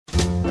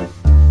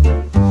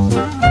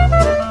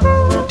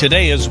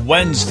Today is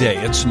Wednesday.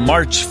 It's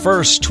March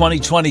 1st,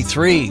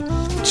 2023.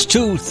 It's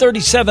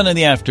 2:37 in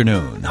the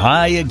afternoon.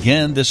 Hi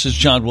again. This is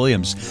John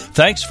Williams.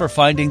 Thanks for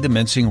finding the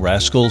Mincing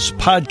Rascals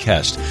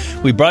podcast.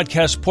 We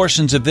broadcast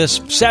portions of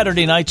this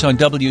Saturday nights on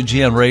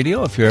WGN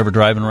Radio. If you're ever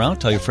driving around,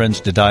 tell your friends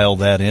to dial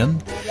that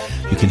in.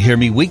 You can hear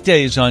me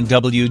weekdays on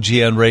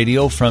WGN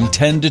Radio from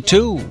 10 to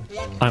 2.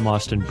 I'm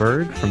Austin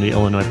Berg from the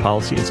Illinois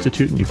Policy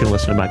Institute, and you can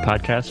listen to my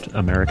podcast,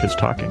 America's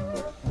Talking.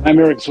 I'm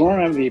Eric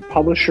Zorn. I'm the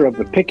publisher of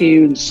the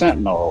Picayune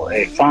Sentinel,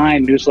 a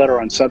fine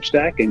newsletter on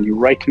Substack, and you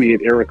write to me at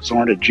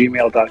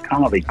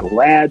ericzorn@gmail.com. I'll be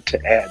glad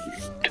to add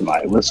you to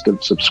my list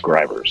of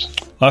subscribers.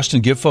 Austin,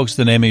 give folks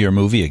the name of your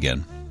movie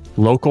again.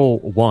 Local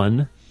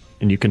 1,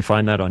 and you can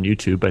find that on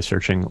YouTube by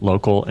searching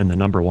Local and the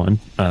number 1.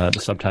 The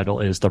subtitle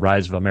is The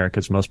Rise of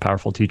America's Most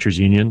Powerful Teachers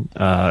Union.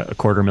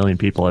 250,000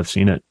 people have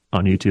seen it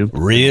on YouTube.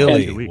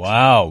 Really?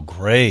 Wow,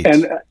 great.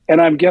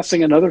 And I'm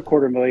guessing another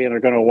 250,000 are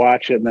going to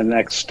watch it in the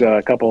next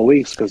couple of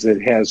weeks because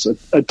it has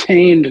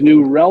attained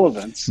new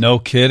relevance. No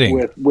kidding.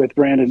 With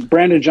Brandon.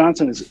 Brandon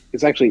Johnson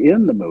is actually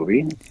in the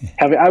movie.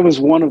 I was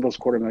one of those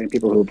 250,000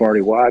 people who have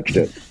already watched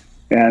it.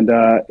 And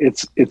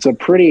it's a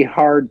pretty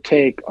hard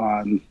take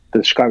on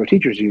the Chicago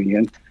Teachers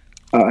Union.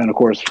 And, of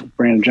course,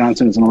 Brandon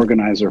Johnson is an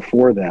organizer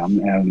for them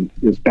and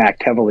is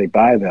backed heavily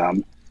by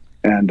them.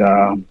 And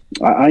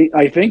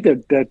I think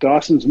that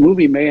Dawson's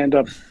movie may end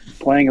up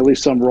playing at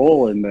least some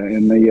role in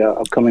the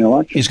upcoming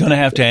election. He's going to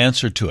have to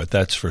answer to it,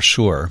 that's for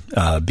sure,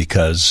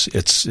 because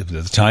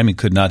the timing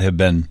could not have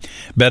been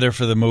better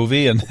for the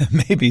movie and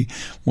maybe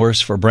worse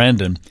for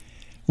Brandon.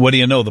 What do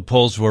you know? The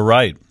polls were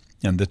right,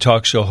 and the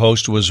talk show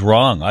host was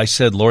wrong. I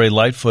said Lori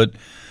Lightfoot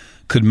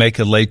could make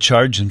a late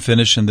charge and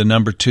finish in the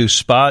number 2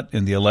 spot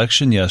in the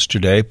election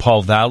yesterday.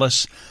 Paul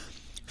Vallis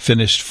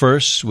finished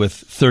first with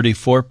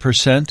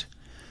 34%.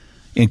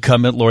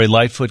 Incumbent Lori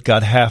Lightfoot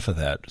got half of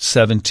that,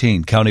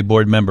 17. County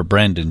Board member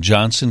Brandon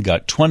Johnson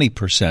got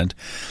 20%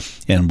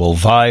 and will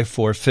vie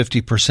for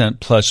 50%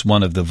 plus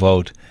one of the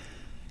vote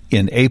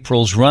in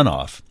April's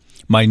runoff.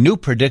 My new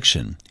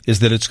prediction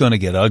is that it's going to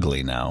get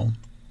ugly now.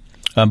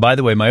 By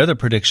the way, my other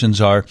predictions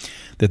are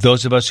that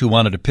those of us who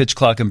wanted a pitch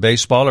clock in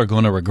baseball are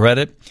going to regret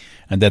it,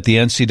 and that the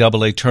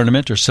NCAA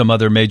tournament or some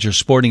other major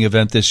sporting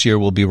event this year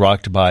will be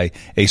rocked by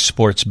a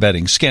sports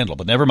betting scandal.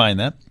 But never mind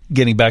that.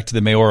 Getting back to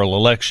the mayoral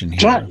election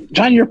here.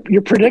 John,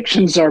 your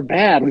predictions are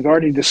bad. We've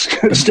already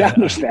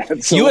established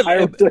that. So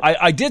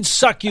I did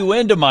suck you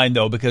into mine,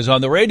 though, because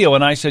on the radio,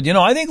 and I said,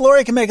 I think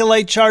Lori can make a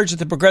late charge that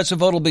the progressive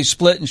vote will be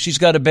split and she's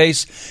got a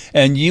base.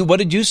 And what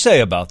did you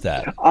say about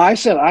that? I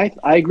said,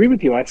 I agree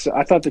with you. I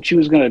thought that she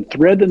was going to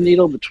thread the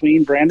needle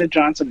between Brandon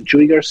Johnson and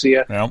Chuy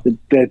Garcia,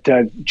 that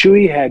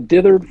Chuy had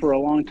dithered for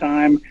a long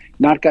time,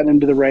 not gotten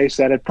into the race.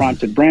 That had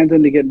prompted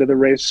Brandon to get into the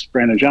race,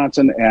 Brandon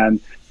Johnson, and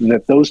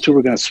that those two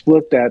were going to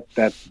split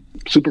that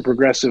super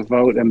progressive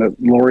vote, and that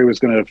Lori was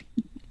going to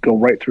go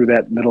right through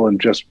that middle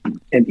and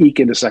eke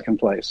into second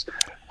place.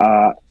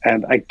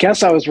 And I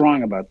guess I was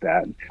wrong about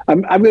that.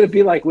 I'm going to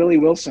be like Willie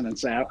Wilson and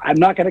say, I'm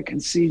not going to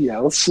concede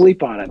yet. Let's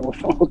sleep on it.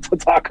 We'll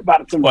talk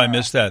about it tomorrow. Oh, I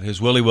missed that.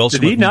 His Willie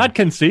Wilson. Did he not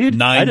concede?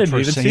 9%. I didn't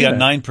even see he got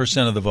that.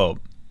 9% of the vote.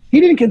 He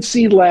didn't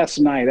concede last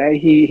night.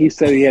 He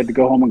said he had to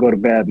go home and go to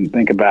bed and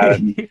think about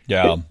it.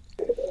 Yeah.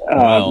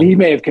 He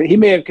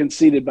may have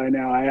conceded by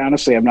now. I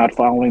honestly am not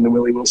following the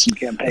Willie Wilson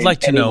campaign. I'd like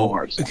to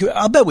anymore, know.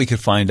 I'll bet we could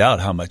find out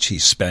how much he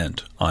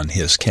spent on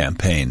his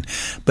campaign,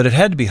 but it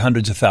had to be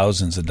hundreds of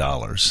thousands of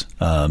dollars,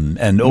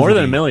 and more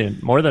than $1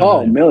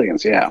 million.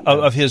 Millions, yeah.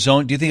 Of his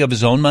own. Do you think of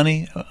his own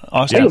money,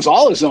 Austin? It was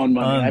all his own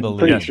money. I'm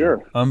pretty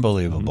sure.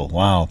 Unbelievable!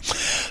 Wow.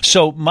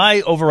 So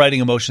my overriding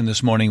emotion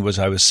this morning was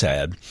I was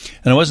sad,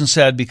 and I wasn't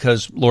sad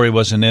because Lori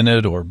wasn't in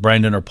it or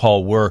Brandon or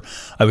Paul were.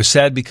 I was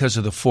sad because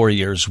of the 4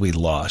 years we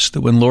lost.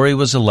 That when Lori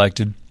was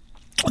elected,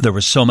 there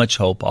was so much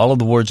hope. All of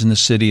the wards in the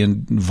city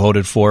and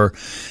voted for her,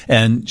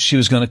 and she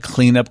was going to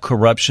clean up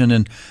corruption.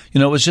 And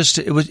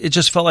it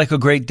just felt like a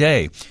great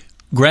day.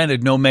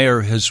 Granted, no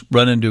mayor has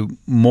run into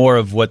more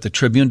of what the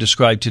Tribune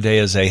described today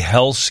as a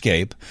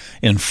hellscape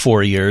in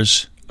 4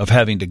 years of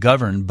having to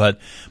govern. But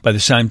by the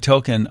same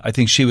token, I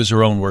think she was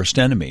her own worst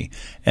enemy.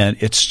 And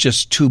it's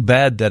just too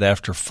bad that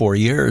after 4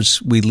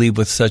 years, we leave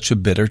with such a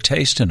bitter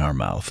taste in our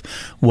mouth.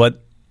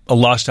 What a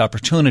lost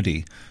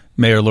opportunity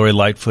Mayor Lori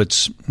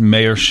Lightfoot's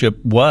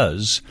mayorship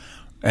was,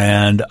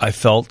 and I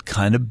felt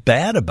kind of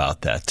bad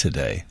about that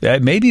today.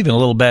 Maybe even a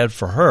little bad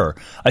for her.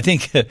 I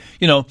think,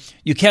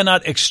 you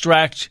cannot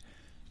extract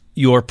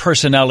your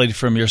personality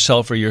from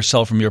yourself or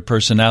yourself from your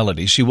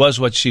personality. She was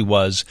what she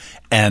was,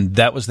 and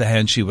that was the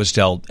hand she was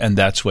dealt, and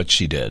that's what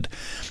she did.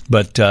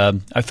 But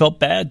I felt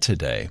bad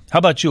today. How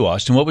about you,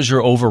 Austin? What was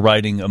your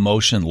overriding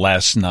emotion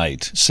last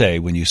night, say,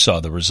 when you saw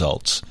the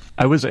results?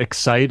 I was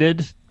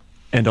excited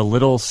and a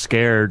little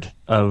scared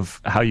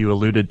of how you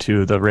alluded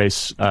to the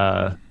race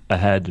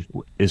ahead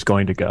is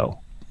going to go,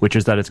 which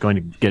is that it's going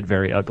to get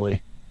very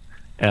ugly.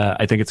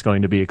 I think it's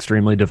going to be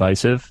extremely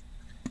divisive,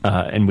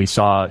 and we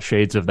saw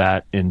shades of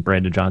that in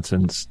Brandon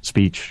Johnson's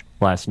speech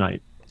last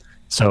night.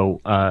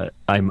 So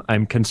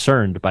I'm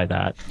concerned by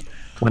that.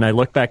 when I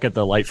look back at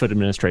the Lightfoot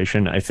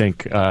administration, I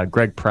think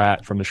Greg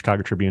Pratt from the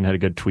Chicago Tribune had a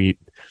good tweet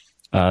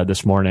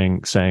this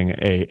morning saying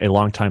a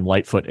longtime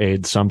Lightfoot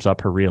aide sums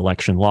up her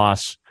reelection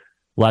loss.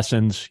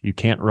 Lessons: you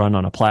can't run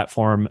on a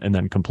platform and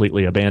then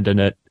completely abandon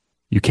it.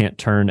 You can't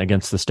turn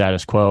against the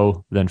status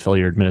quo, then fill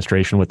your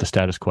administration with the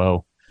status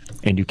quo.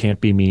 And you can't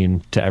be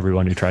mean to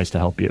everyone who tries to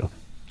help you.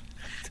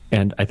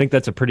 And I think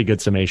that's a pretty good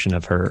summation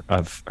of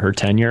her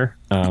tenure.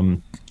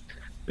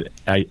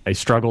 I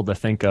struggle to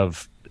think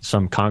of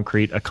some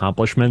concrete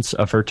accomplishments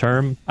of her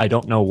term. I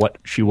don't know what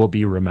she will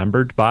be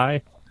remembered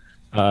by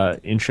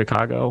in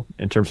Chicago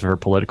in terms of her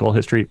political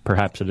history.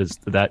 Perhaps it is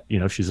that,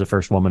 she's the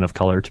first woman of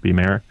color to be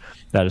mayor.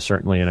 That is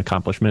certainly an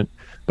accomplishment.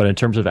 But in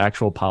terms of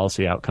actual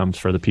policy outcomes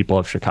for the people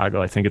of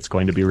Chicago, I think it's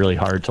going to be really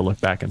hard to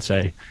look back and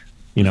say,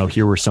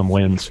 here were some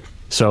wins.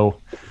 So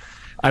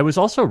I was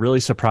also really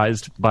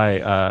surprised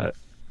by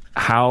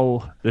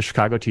how the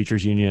Chicago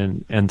Teachers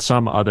Union and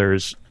some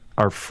others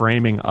are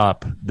framing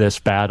up this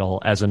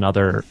battle as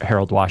another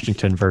Harold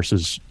Washington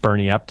versus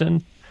Bernie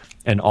Epton,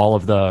 and all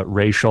of the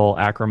racial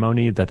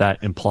acrimony that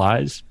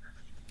implies.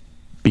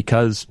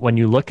 Because when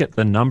you look at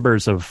the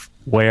numbers of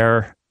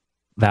where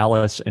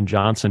Vallas and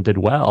Johnson did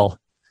well,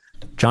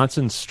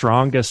 Johnson's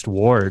strongest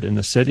ward in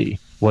the city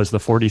was the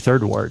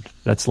 43rd ward.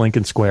 That's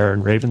Lincoln Square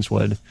in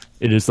Ravenswood.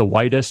 It is the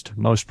whitest,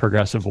 most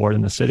progressive ward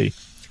in the city.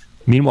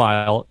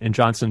 Meanwhile, in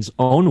Johnson's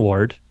own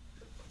ward,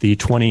 the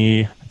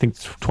 29th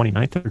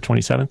or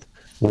 27th,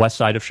 west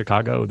side of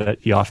Chicago that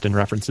he often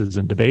references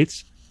in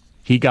debates,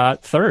 he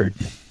got third.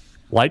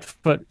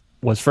 Lightfoot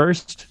was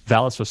first,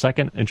 Vallas was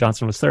second, and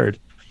Johnson was third.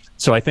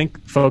 So I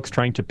think folks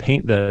trying to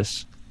paint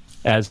this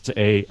as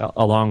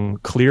along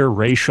clear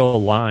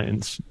racial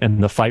lines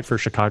and the fight for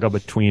Chicago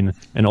between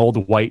an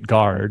old white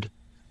guard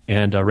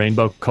and a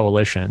rainbow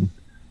coalition,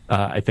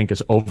 I think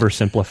is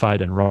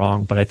oversimplified and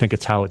wrong, but I think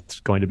it's how it's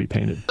going to be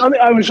painted. On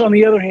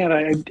the other hand,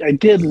 I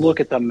did look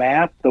at the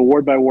map, the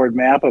ward-by-ward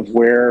map of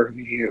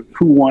who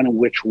won in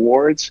which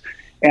wards.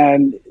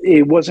 And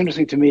it was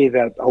interesting to me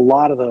that a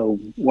lot of I'm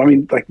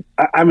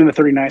in the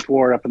 39th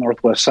ward up in the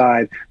Northwest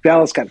Side.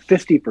 Vallas got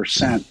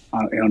 50%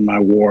 on my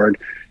ward.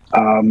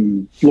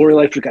 Lori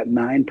Lightfoot got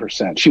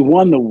 9%. She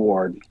won the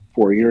ward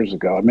 4 years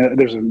ago. I mean,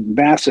 there's a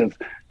massive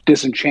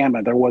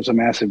disenchantment. There was a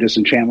massive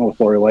disenchantment with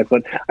Lori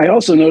Lightfoot. I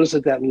also noticed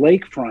that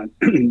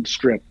lakefront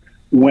strip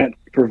went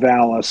for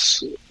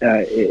Vallas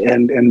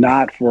and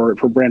not for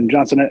Brandon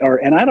Johnson.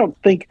 And I don't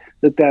think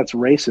that's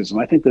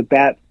racism. I think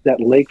that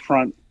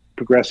lakefront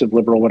progressive,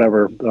 liberal,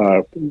 whatever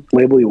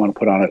label you want to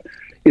put on it,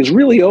 is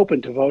really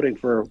open to voting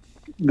for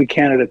the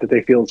candidate that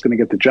they feel is going to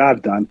get the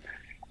job done.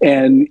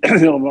 And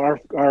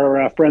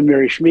our friend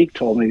Mary Schmeek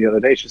told me the other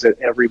day, she said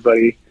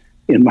everybody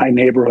in my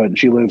neighborhood, and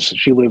she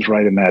lives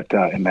right in that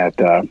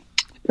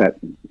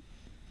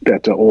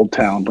Old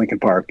Town Lincoln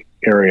Park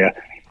area.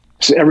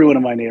 So everyone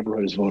in my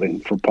neighborhood is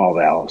voting for Paul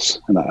Vallas.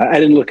 And I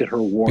didn't look at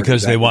her ward.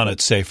 Because they want it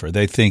safer.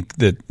 They think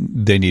that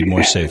they need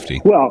more safety.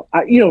 Well,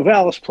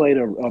 Vallas played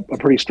a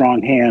pretty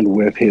strong hand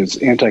with his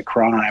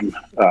anti-crime,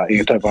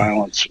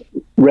 anti-violence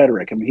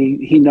rhetoric. I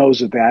mean, he knows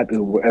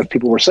that, as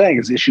people were saying,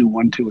 is issue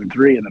 1, 2, and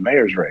 3 in the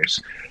mayor's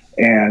race.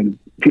 And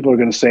people are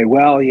going to say,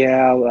 well,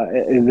 yeah,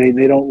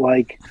 they don't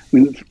like,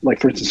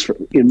 for instance,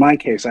 in my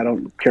case, I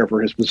don't care for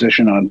his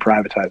position on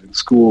privatizing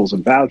schools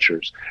and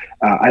vouchers.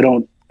 I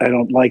don't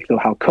like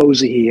how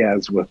cozy he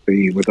has with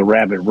the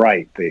rabid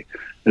right, the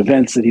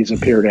events that he's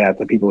appeared at,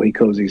 the people he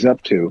cozies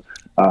up to.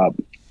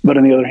 But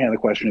on the other hand, the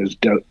question is,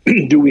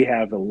 do we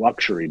have the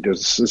luxury?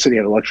 Does the city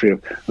have the luxury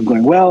of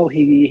going, well,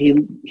 he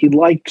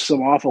liked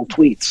some awful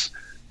tweets,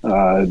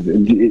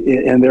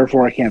 and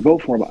therefore I can't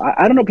vote for him?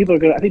 I don't know.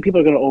 I think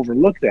people are going to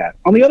overlook that.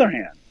 On the other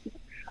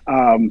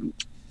hand,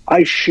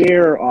 I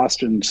share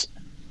Austin's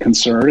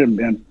concern,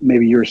 and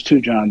maybe yours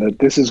too, John, that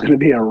this is going to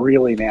be a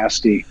really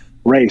nasty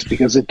race,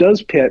 because it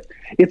does pit.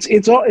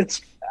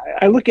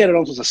 I look at it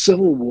almost as a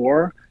civil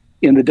war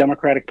in the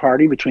Democratic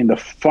Party between the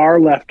far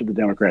left of the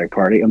Democratic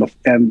Party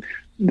and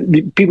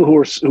the people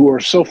who are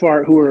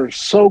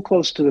so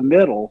close to the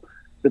middle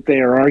that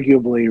they are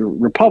arguably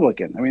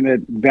Republican. I mean,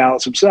 that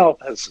Vallas himself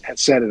has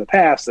said in the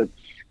past that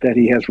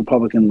he has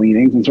Republican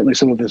leanings, and certainly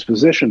some of his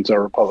positions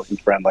are Republican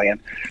friendly,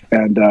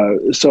 and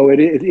so it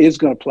is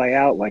going to play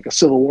out like a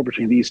civil war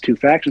between these two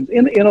factions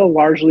in a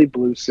largely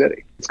blue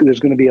city.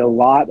 There's going to be a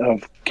lot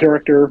of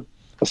character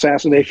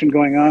assassination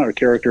going on, or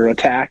character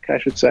attack, I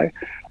should say.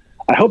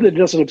 I hope that it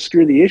doesn't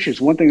obscure the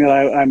issues. One thing that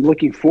I'm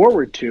looking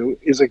forward to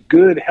is a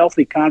good,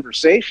 healthy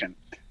conversation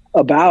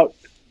about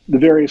the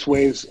various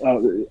ways,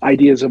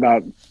 ideas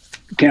about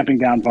tamping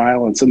down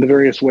violence and the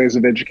various ways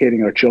of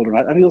educating our children.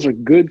 I think those are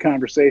good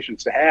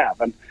conversations to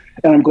have, and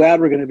I'm glad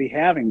we're going to be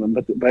having them.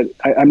 But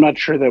I'm not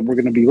sure that we're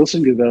going to be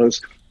listening to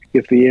those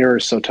if the air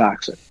is so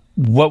toxic.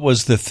 What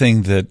was the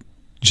thing that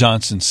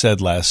Johnson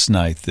said last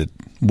night that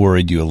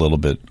worried you a little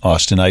bit,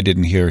 Austin? I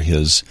didn't hear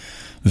his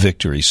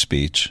victory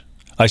speech.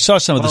 I saw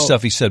some of the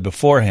stuff he said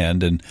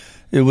beforehand, and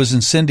it was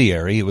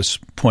incendiary. It was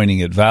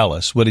pointing at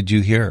Vallas. What did you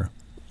hear?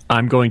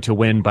 I'm going to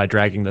win by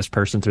dragging this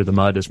person through the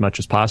mud as much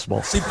as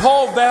possible. See,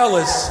 Paul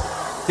Vallas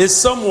is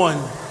someone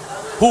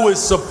who is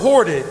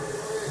supported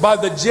by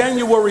the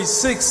January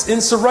 6th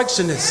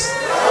insurrectionists.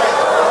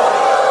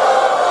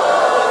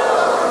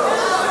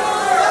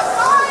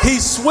 He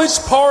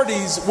switched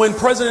parties when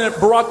President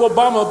Barack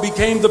Obama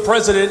became the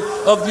president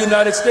of the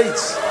United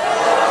States.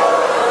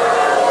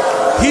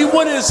 He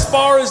went as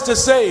far as to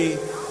say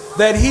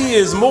that he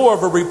is more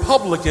of a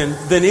Republican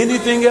than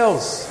anything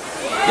else.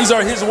 These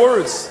are his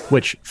words.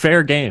 Which,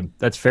 fair game.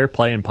 That's fair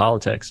play in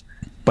politics.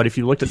 But if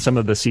you looked at some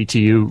of the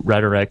CTU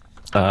rhetoric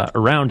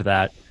around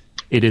that,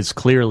 it is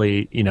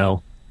clearly,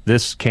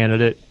 this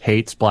candidate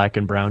hates black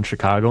and brown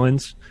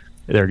Chicagoans.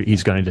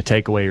 He's going to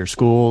take away your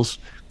schools.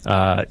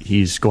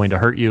 He's going to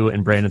hurt you,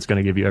 and Brandon's going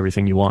to give you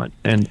everything you want.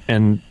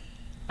 And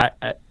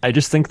I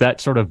just think that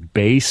sort of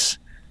base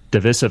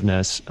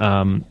divisiveness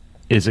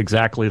is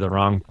exactly the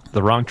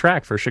wrong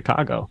track for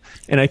Chicago.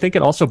 And I think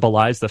it also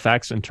belies the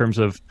facts in terms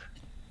of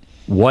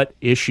what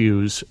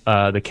issues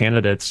the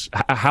candidates,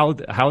 how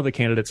the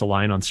candidates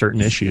align on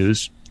certain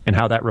issues, and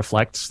how that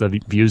reflects the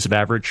views of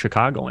average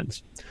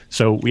Chicagoans.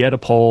 So we had a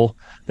poll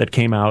that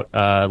came out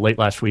late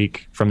last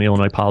week from the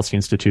Illinois Policy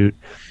Institute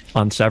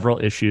on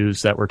several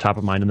issues that were top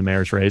of mind in the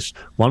mayor's race.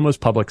 One was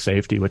public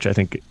safety, which I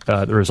think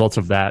the results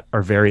of that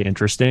are very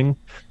interesting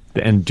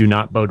and do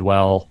not bode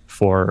well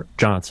for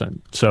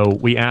Johnson. So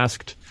we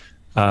asked,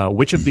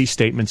 which of these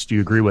statements do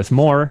you agree with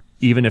more,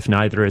 even if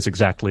neither is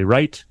exactly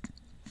right?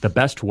 The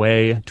best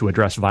way to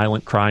address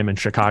violent crime in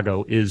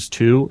Chicago is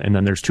to, and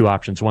then there's two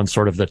options. One's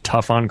sort of the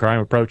tough on crime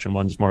approach, and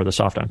one's more of the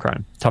soft on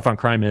crime. Tough on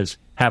crime is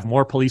have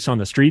more police on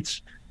the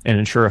streets and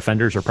ensure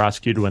offenders are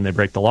prosecuted when they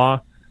break the law.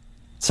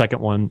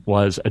 Second one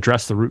was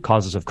address the root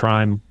causes of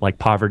crime, like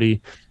poverty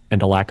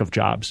and a lack of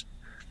jobs.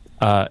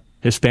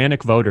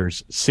 Hispanic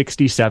voters,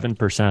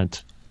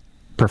 67%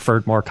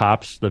 preferred more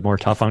cops, the more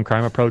tough on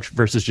crime approach,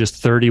 versus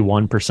just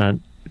 31%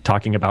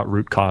 talking about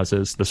root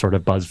causes, the sort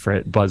of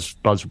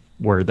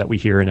buzzword that we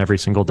hear in every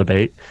single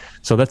debate.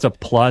 So that's a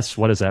plus,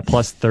 what is that?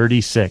 Plus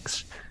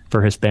 36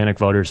 for Hispanic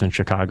voters in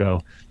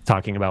Chicago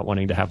talking about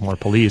wanting to have more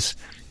police.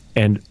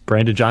 And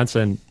Brandon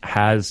Johnson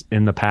has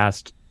in the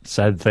past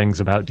said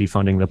things about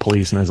defunding the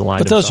police and has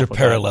aligned. But those are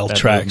parallel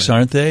tracks,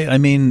 aren't they? I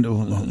mean,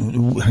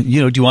 do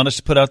you want us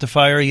to put out the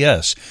fire?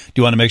 Yes. Do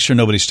you want to make sure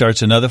nobody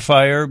starts another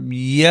fire?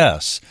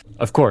 Yes.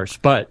 Of course.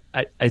 But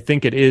I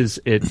think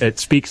it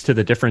speaks to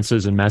the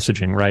differences in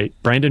messaging, right?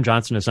 Brandon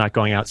Johnson is not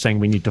going out saying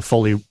we need to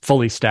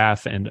fully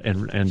staff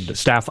and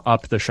staff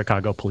up the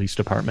Chicago Police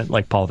Department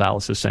like Paul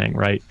Vallas is saying,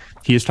 right?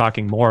 He is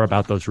talking more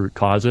about those root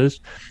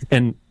causes.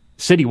 And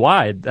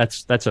citywide,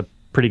 that's a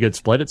pretty good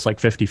split. It's like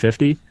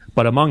 50-50.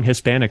 But among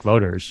Hispanic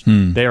voters,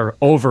 they are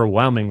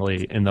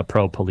overwhelmingly in the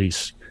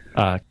pro-police.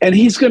 And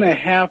he's going to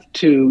have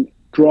to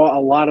draw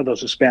a lot of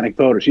those Hispanic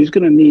voters. He's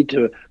going to need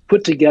to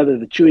put together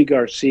the Chuy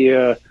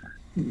Garcia,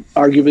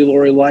 arguably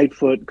Lori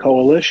Lightfoot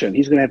coalition.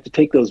 He's going to have to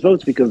take those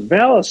votes because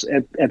Vallas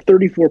at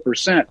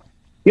 34%,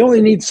 he only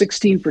needs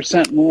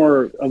 16%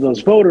 more of those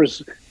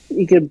voters.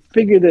 You can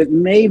figure that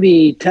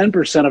maybe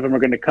 10% of them are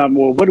going to come.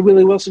 Well, what did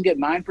Willie Wilson get?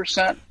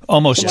 9%?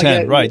 Almost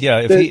 10, right?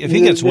 Yeah. If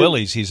he gets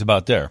Willie's, he's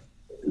about there.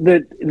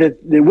 The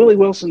Willie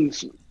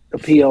Wilson's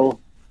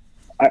appeal,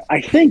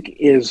 I think,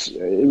 is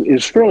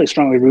fairly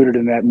strongly rooted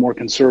in that more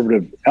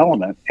conservative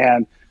element,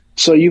 and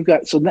so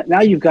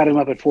now you've got him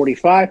up at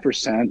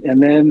 45%,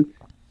 and then,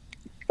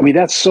 I mean,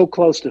 that's so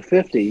close to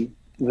 50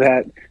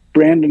 that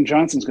Brandon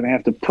Johnson's going to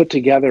have to put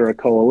together a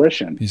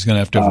coalition. He's going to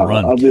have to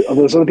run of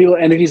those other people,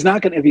 and if he's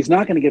not going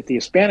to get the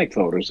Hispanic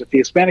voters,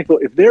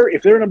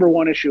 if their number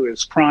one issue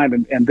is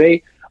crime, and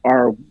they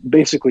are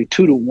basically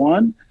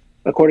 2-1.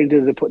 According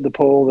to the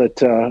poll that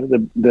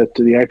the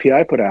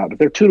IPI put out, if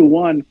they're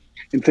 2-1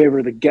 in favor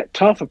of the Get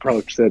Tough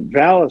approach that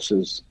Vallas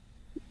is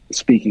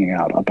speaking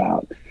out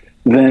about,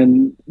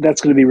 then that's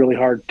going to be really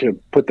hard to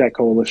put that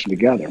coalition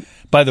together.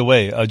 By the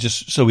way,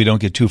 just so we don't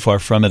get too far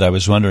from it, I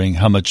was wondering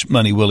how much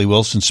money Willie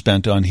Wilson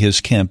spent on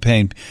his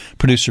campaign.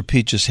 Producer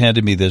Pete just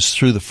handed me this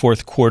through the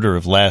fourth quarter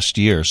of last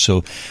year,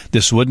 so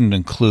this wouldn't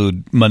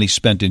include money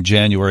spent in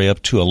January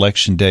up to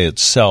Election Day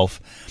itself.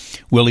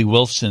 Willie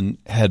Wilson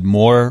had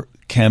more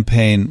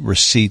campaign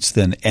receipts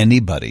than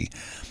anybody,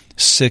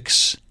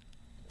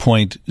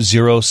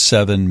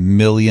 $6.07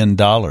 million,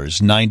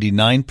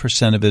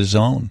 99% of his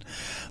own.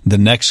 The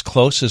next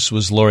closest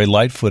was Lori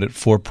Lightfoot at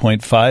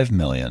 $4.5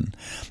 million.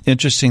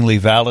 Interestingly,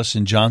 Vallas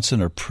and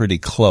Johnson are pretty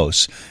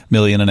close, $1.5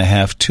 million,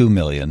 $2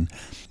 million.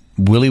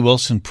 Willie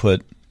Wilson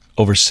put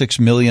over $6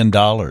 million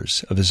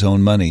of his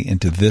own money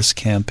into this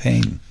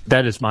campaign.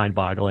 That is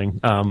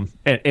mind-boggling.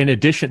 In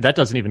addition, that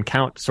doesn't even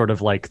count sort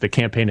of like the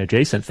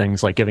campaign-adjacent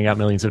things like giving out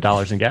millions of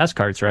dollars in gas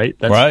cards, right?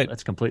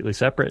 That's completely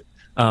separate.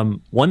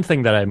 One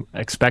thing that I'm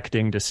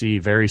expecting to see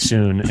very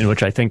soon, in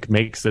which I think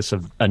makes this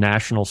a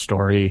national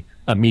story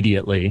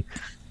immediately,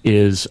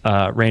 is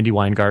Randy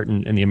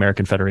Weingarten and the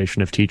American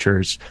Federation of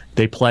Teachers.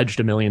 They pledged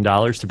 $1 million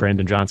to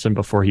Brandon Johnson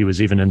before he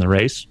was even in the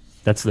race.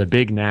 That's the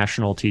big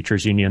national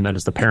teachers union. That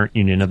is the parent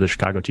union of the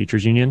Chicago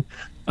Teachers Union.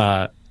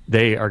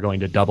 They are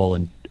going to double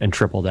and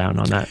triple down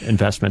on that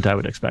investment, I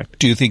would expect.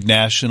 Do you think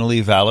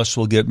nationally Vallas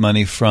will get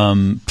money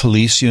from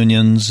police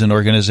unions and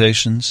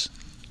organizations?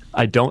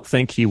 I don't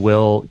think he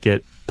will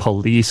get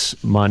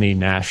police money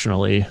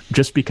nationally,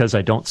 just because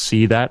I don't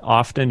see that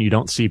often. You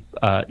don't see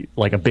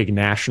like a big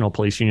national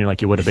police union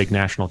like you would a big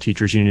national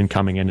teachers union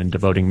coming in and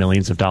devoting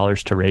millions of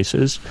dollars to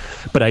races.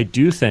 But I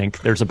do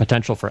think there's a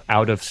potential for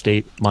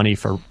out-of-state money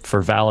for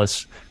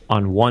Vallas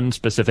on one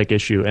specific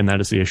issue, and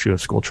that is the issue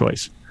of school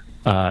choice.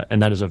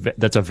 And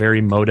that's a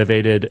very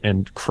motivated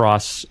and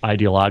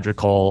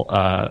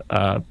cross-ideological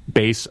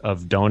base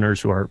of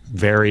donors who are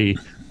very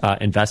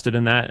invested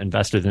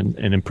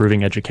in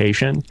improving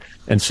education,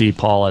 and see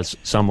Paul as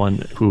someone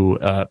who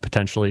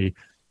potentially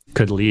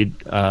could lead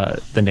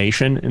the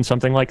nation in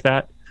something like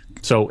that.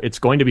 So it's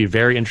going to be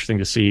very interesting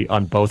to see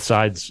on both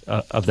sides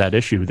of that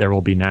issue. There will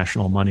be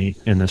national money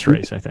in this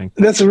race, I think.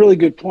 That's a really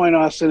good point,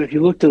 Austin. If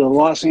you look to the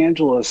Los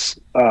Angeles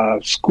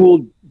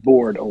school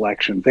board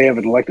election, they have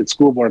an elected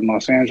school board in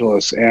Los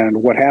Angeles,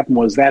 and what happened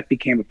was that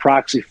became a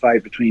proxy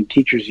fight between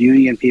teachers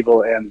union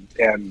people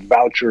and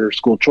voucher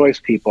school choice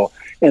people,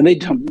 and they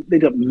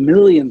dumped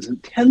millions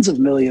and tens of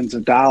millions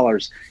of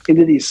dollars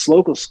into these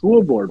local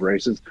school board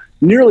races,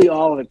 nearly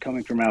all of it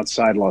coming from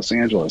outside Los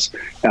Angeles.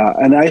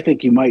 And I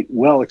think you might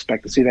well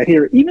expect to see that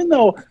here, even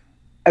though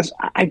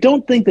I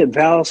don't think that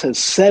Vallas has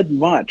said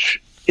much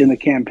in the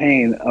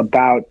campaign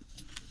about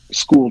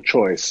school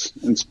choice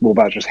and school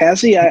vouchers. Has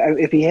he?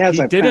 If he has,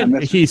 he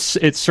didn't.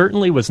 It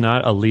certainly was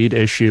not a lead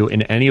issue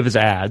in any of his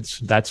ads.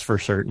 That's for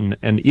certain.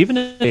 And even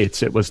in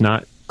debates, it was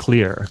not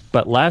clear.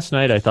 But last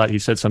night, I thought he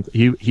said something.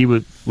 He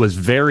was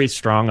very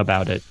strong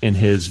about it in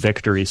his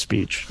victory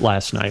speech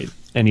last night,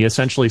 and he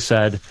essentially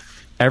said,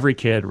 every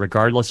kid,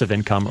 regardless of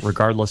income,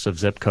 regardless of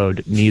zip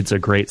code, needs a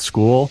great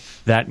school.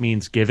 That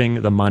means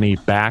giving the money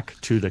back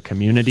to the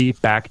community,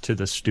 back to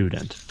the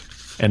student.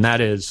 And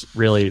that is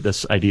really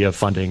this idea of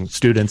funding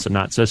students and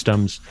not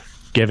systems,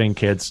 giving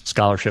kids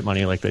scholarship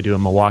money like they do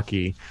in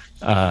Milwaukee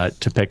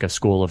to pick a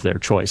school of their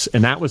choice.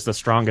 And that was the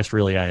strongest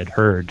really I had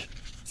heard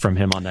from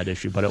him on that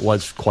issue, but it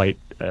was quite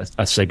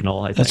a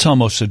signal, I think. That's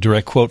almost a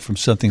direct quote from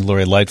something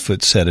Lori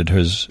Lightfoot said at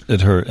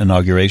her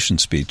inauguration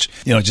speech.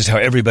 You know, just how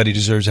everybody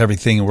deserves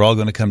everything and we're all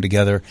going to come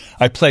together.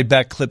 I played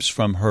back clips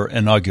from her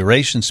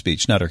inauguration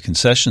speech, not her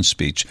concession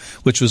speech,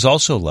 which was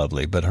also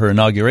lovely, but her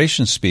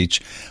inauguration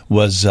speech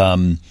was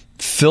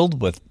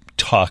filled with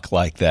talk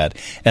like that.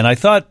 And I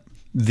thought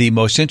the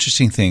most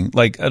interesting thing,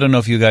 like, I don't know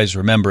if you guys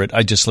remember it.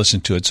 I just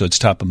listened to it, so it's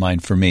top of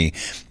mind for me.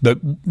 But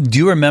do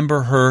you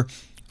remember her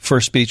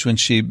first speech when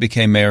she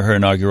became mayor, her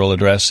inaugural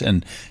address?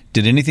 And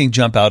did anything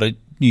jump out at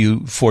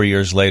you 4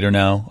 years later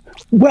now?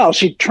 Well,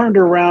 she turned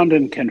around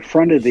and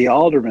confronted the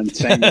alderman,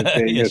 saying that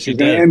they yes, she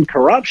end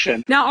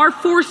corruption. Now, our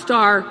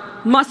 4-star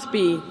must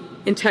be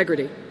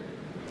integrity.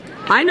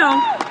 I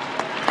know.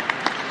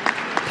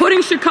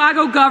 Putting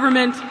Chicago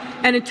government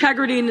and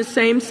integrity in the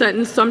same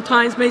sentence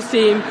sometimes may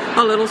seem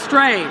a little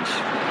strange.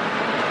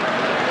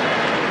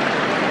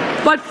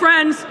 But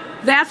friends,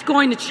 that's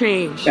going to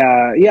change.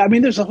 Yeah, I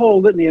mean, there's a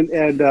whole litany, and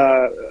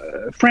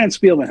Fran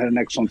Spielman had an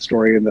excellent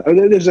story.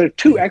 There's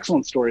two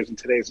excellent stories in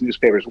today's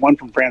newspapers, one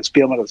from Fran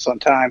Spielman of the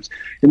Sun-Times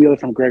and the other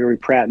from Gregory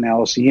Pratt and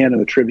Alice Yin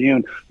of the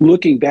Tribune,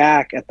 looking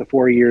back at the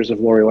 4 years of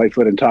Lori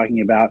Lightfoot and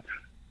talking about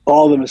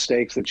all the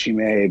mistakes that she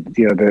made,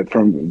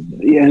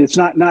 and it's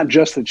not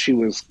just that she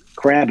was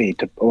crabby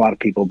to a lot of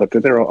people, but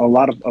that there are a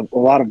lot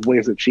of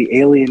ways that she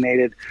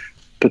alienated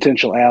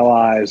potential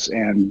allies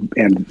and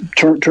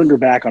turned her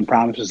back on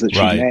promises that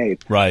she made.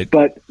 Right.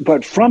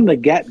 But from the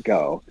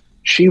get-go,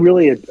 she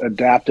really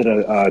adapted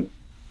a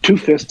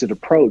two-fisted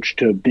approach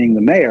to being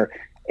the mayor.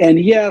 And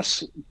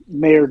yes,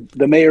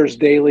 the mayor's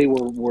daily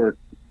were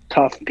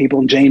tough people,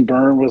 and Jane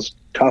Byrne was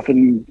tough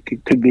and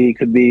could be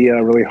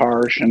really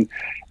harsh, and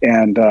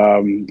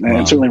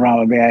certainly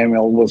Rahm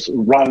Emanuel was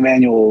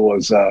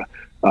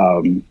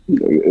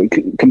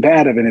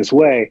combative in his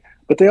way,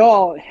 but they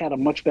all had a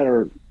much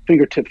better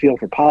fingertip feel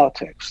for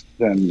politics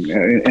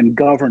and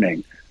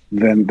governing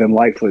than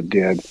Lightfoot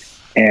did,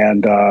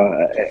 and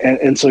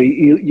so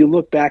you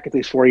look back at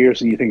these 4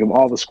 years and you think of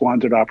all the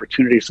squandered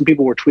opportunities. Some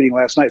people were tweeting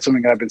last night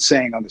something I've been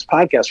saying on this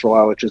podcast for a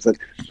while, which is that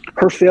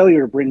her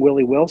failure to bring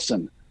Willie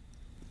Wilson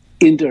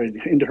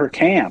into her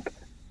camp,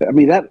 I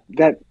mean,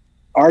 that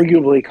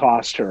arguably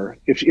cost her.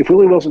 If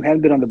Willie Wilson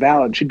hadn't been on the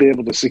ballot, she'd be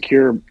able to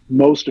secure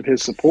most of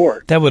his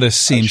support. That would have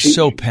seemed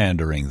so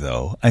pandering,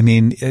 though. I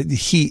mean,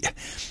 he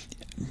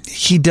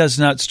does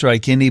not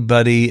strike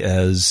anybody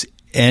as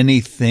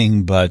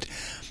anything but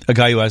a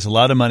guy who has a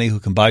lot of money, who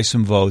can buy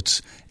some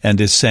votes,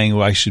 and is saying,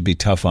 I should be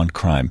tough on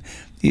crime.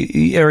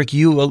 Eric,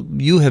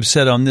 you have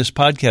said on this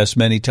podcast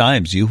many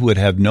times you would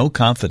have no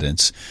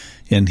confidence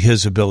in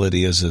his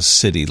ability as a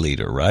city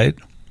leader, right?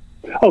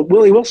 Oh,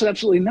 Willie Wilson,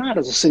 absolutely not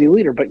as a city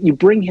leader, but you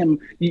bring him,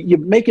 you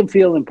make him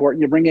feel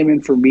important. You bring him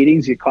in for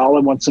meetings. You call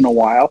him once in a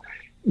while.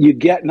 You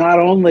get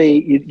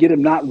you get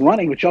him not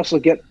running, but you also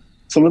get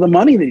some of the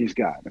money that he's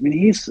got. I mean,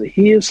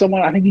 he is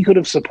someone, I think he could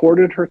have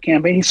supported her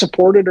campaign. He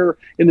supported her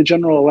in the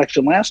general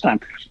election last time.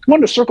 I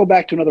wanted to circle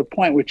back to another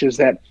point, which is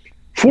that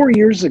 4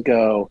 years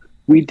ago,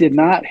 we did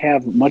not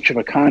have much of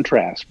a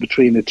contrast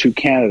between the two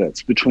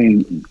candidates,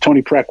 between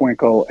Toni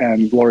Preckwinkle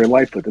and Lori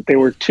Lightfoot, that they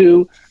were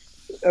two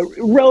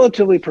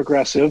relatively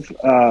progressive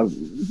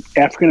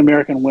African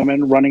American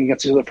women running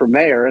against each other for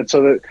mayor, and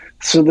so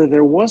that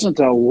there wasn't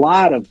a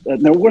lot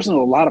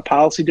of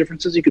policy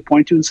differences you could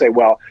point to and say,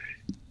 well,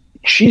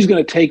 she's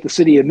going to take the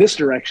city in this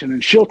direction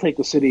and she'll take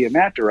the city in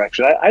that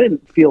direction. I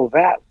didn't feel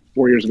that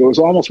 4 years ago. It was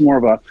almost more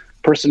of a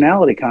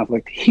personality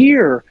conflict.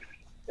 Here,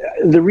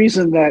 the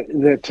reason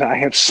that I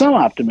have some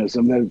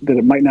optimism that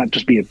it might not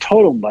just be a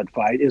total mud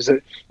fight is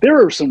that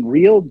there are some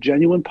real,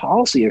 genuine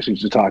policy issues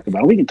to talk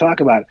about. We can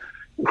talk about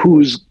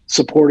who's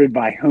supported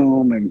by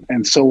whom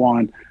and so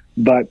on,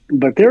 but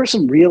there are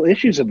some real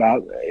issues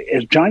about,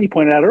 as Johnny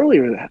pointed out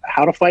earlier,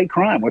 how to fight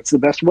crime. What's the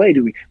best way?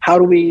 Where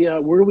do we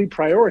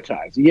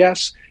prioritize?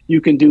 Yes,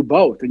 you can do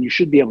both, and you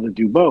should be able to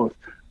do both.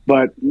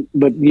 But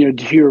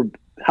to your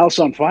house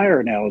on fire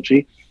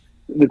analogy,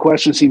 the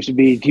question seems to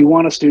be, do you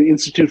want us to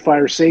institute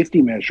fire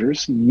safety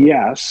measures?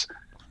 Yes.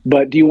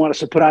 But do you want us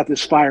to put out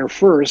this fire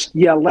first?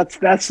 Yeah,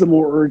 that's the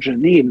more urgent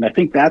need. And I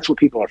think that's what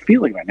people are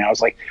feeling right now.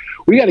 It's like,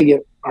 we got to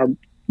get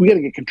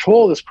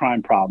control of this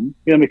crime problem.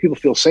 We got to make people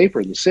feel safer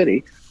in the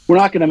city. We're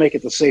not going to make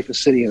it the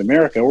safest city in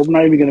America. We're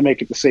not even going to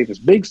make it the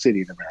safest big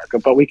city in America,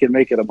 but we can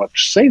make it a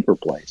much safer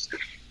place.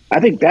 I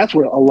think that's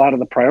where a lot of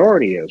the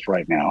priority is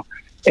right now.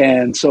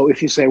 And so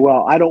if you say,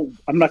 well,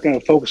 I'm not going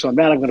to focus on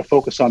that, I'm going to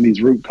focus on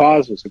these root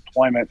causes,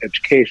 employment,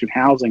 education,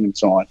 housing, and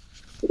so on,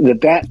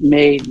 that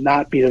may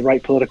not be the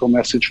right political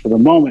message for the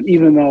moment,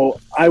 even though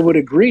I would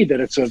agree that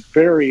it's a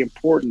very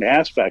important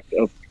aspect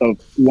of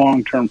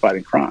long-term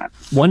fighting crime.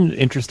 One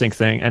interesting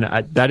thing,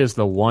 and that is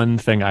the one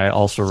thing I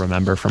also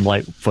remember from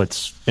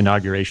Lightfoot's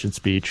inauguration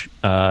speech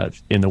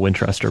in the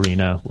Wintrust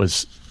Arena,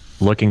 was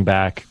looking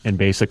back and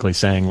basically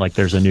saying, like,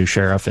 there's a new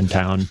sheriff in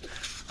town.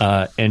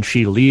 And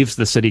she leaves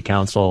the city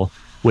council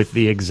with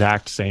the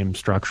exact same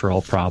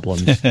structural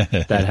problems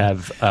that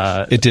have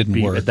it didn't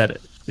work.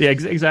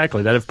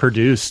 Exactly, that have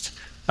produced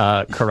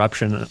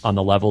corruption on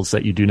the levels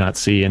that you do not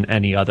see in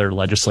any other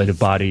legislative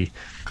body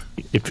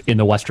in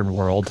the Western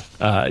world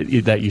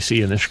that you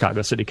see in the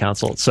Chicago City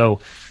Council.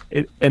 So,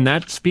 and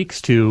that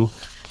speaks to,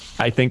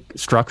 I think,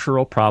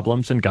 structural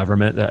problems in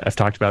government that I've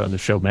talked about on the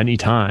show many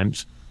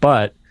times.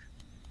 But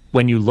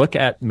when you look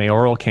at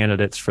mayoral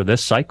candidates for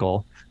this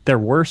cycle, there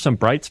were some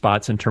bright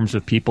spots in terms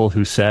of people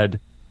who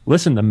said,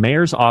 listen, the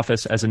mayor's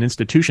office as an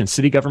institution,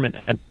 city government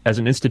as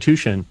an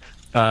institution,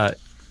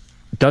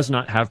 does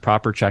not have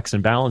proper checks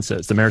and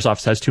balances. The mayor's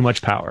office has too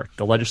much power.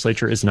 The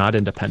legislature is not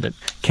independent.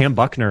 Cam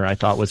Buckner, I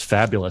thought, was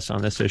fabulous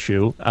on this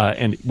issue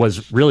and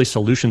was really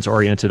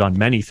solutions-oriented on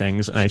many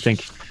things. And I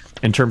think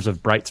in terms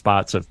of bright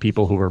spots of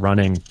people who were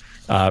running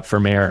for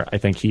mayor, I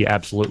think he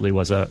absolutely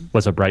was a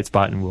bright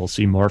spot, and we'll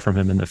see more from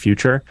him in the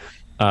future.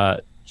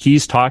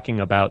 He's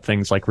talking about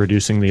things like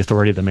reducing the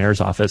authority of the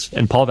mayor's office,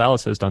 and Paul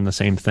Vallas has done the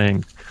same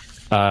thing.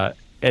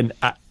 And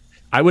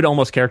I would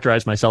almost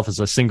characterize myself as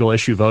a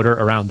single-issue voter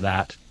around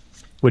that,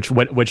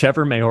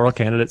 whichever mayoral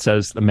candidate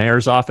says the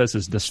mayor's office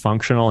is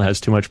dysfunctional, has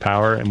too much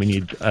power, and we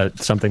need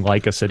something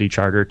like a city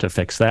charter to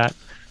fix that.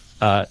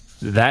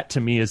 That,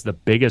 to me, is the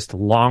biggest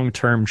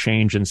long-term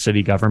change in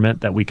city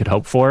government that we could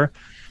hope for.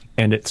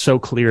 And it's so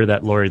clear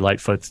that Lori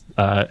Lightfoot's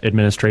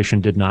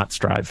administration did not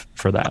strive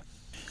for that.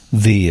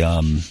 The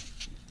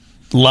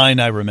line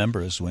I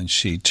remember is when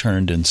she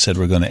turned and said,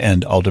 we're going to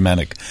end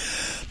aldermanic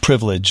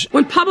privilege.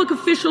 When public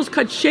officials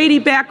cut shady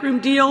backroom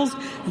deals,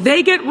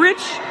 they get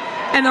rich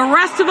and the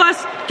rest of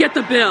us get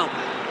the bill.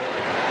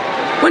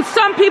 When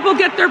some people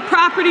get their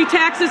property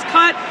taxes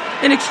cut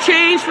in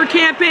exchange for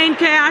campaign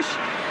cash,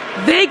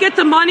 they get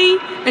the money,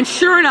 and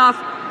sure enough,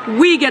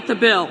 we get the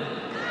bill.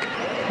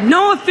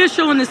 No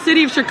official in the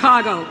city of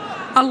Chicago,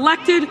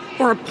 elected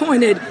or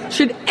appointed,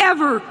 should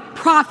ever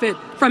profit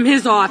from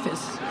his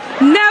office.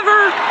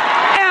 Never,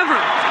 ever.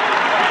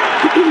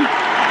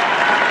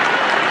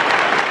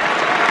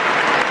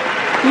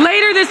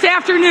 Later this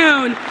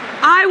afternoon,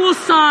 I will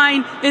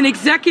sign an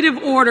executive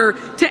order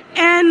to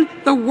end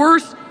the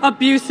worst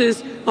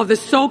abuses of the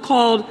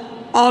so-called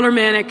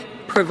aldermanic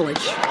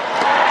privilege.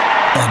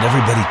 And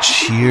everybody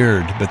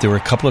cheered, but there were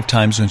a couple of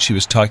times when she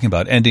was talking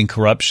about ending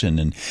corruption,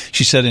 and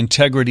she said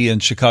integrity in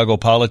Chicago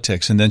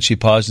politics, and then she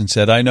paused and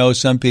said, I know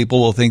some people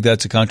will think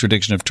that's a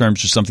contradiction of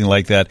terms or something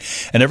like that.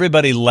 And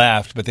everybody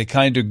laughed, but they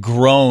kind of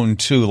groaned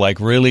too, like,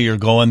 really, you're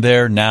going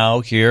there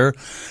now, here?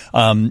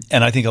 And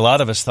I think a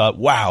lot of us thought,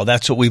 wow,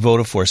 that's what we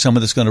voted for,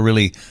 someone that's going to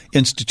really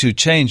institute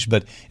change,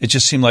 but it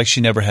just seemed like she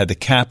never had the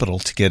capital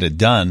to get it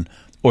done,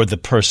 or the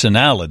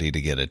personality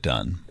to get it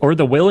done. Or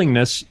the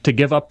willingness to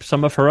give up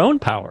some of her own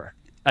power.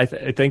 I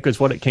think is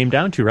what it came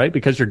down to, right?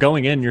 Because you're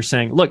going in, you're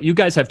saying, look, you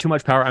guys have too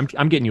much power.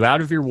 I'm getting you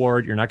out of your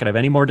ward. You're not going to have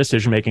any more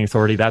decision-making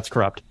authority. That's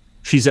corrupt.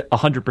 She's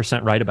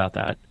 100% right about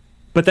that.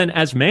 But then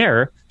as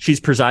mayor, she's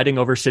presiding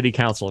over city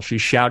council.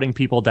 She's shouting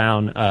people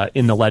down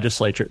in the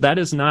legislature. That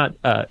is not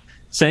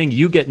saying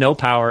you get no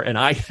power and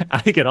I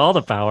get all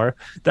the power.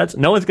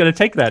 No one's going to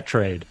take that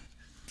trade.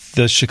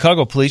 The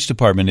Chicago Police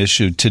Department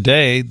issued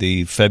today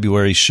the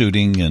February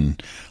shooting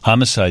and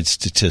homicide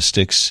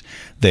statistics.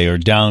 They are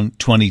down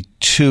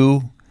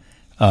 22.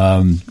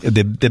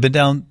 They've been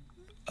down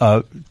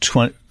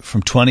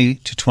from 20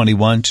 to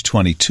 21 to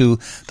 22,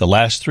 the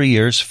last 3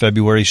 years,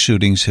 February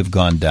shootings have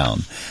gone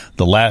down.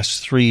 The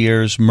last 3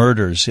 years,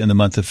 murders in the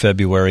month of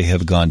February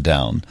have gone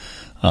down.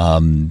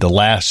 The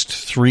last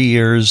 3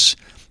 years,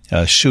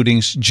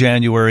 shootings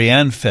January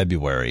and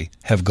February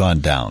have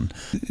gone down.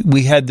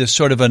 We had this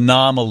sort of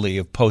anomaly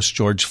of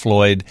post-George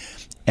Floyd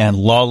and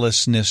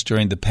lawlessness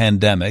during the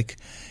pandemic.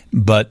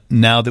 But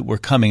now that we're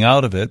coming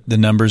out of it, the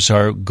numbers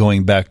are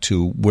going back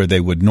to where they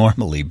would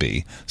normally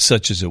be,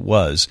 such as it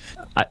was.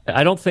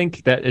 I don't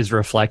think that is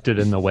reflected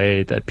in the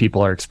way that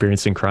people are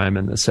experiencing crime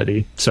in the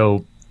city.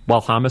 So while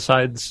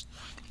homicides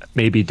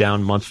may be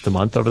down month to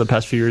month over the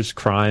past few years,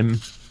 crime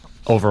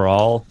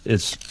overall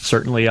is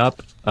certainly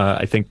up.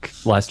 I think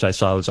last I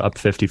saw it was up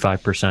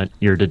 55%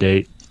 year to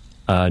date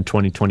in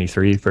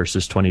 2023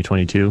 versus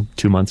 2022,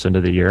 2 months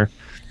into the year.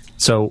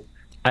 So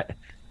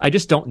I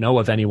just don't know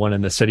of anyone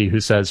in the city who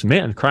says,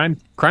 "Man,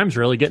 crime's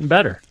really getting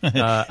better."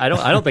 I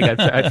don't think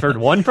I've heard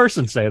one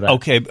person say that.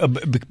 Okay,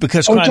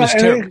 because crime is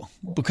terrible.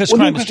 Because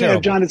crime is terrible.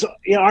 John,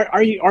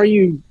 are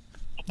you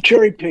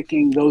cherry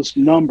picking those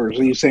numbers?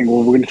 Are you saying,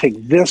 "Well, we're going to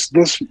take this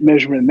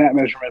measurement and that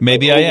measurement"?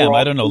 Maybe I am.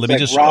 I don't know. Let me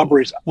just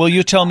robberies. Well,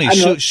 you tell me.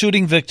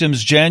 Shooting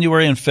victims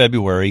January and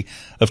February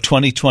of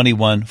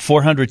 2021.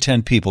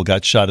 410 people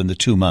got shot in the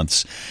 2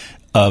 months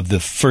of the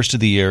first of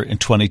the year in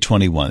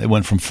 2021. It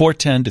went from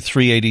 410 to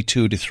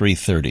 382 to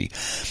 330.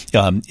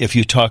 If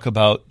you talk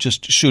about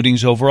just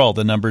shootings overall,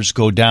 the numbers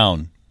go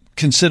down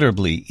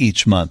considerably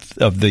each month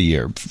of the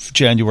year,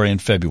 January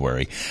and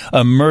February.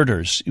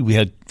 Murders, we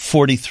had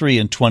 43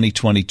 in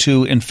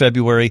 2022 in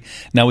February.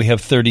 Now we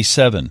have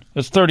 37.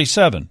 It's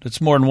 37.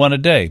 It's more than one a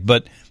day,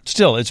 but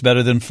still, it's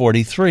better than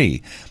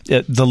 43.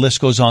 The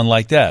list goes on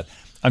like that.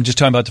 I'm just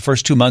talking about the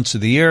first 2 months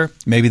of the year.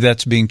 Maybe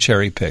that's being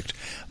cherry picked,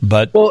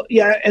 but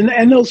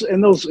and those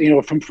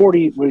from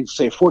 43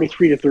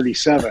 to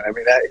 37. I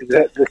mean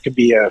that could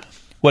be a.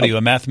 What are you,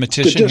 a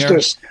mathematician here?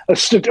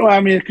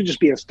 It could just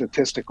be a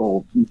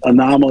statistical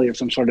anomaly of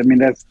some sort. I mean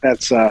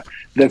that's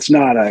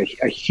not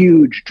a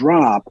huge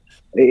drop.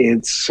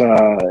 It's one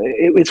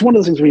of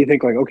those things where you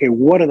think like, okay,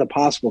 what are the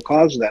possible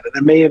causes of that? And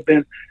there may have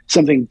been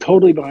something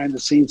totally behind the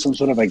scenes, some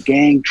sort of a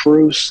gang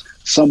truce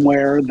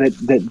somewhere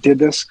that did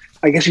this.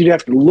 I guess you'd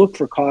have to look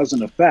for cause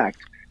and effect.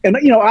 And,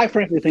 I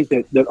frankly think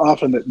that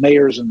often that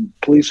mayors and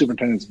police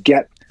superintendents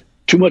get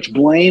too much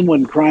blame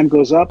when crime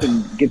goes up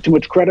and get too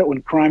much credit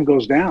when crime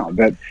goes down,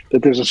 that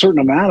there's a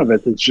certain amount of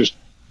it that's just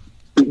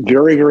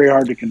very, very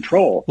hard to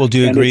control. Well, do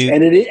you agree?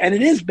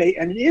 It is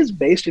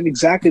based in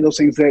exactly those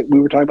things that we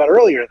were talking about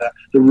earlier,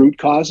 the root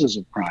causes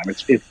of crime.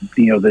 It's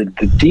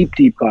the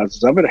deep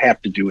causes of it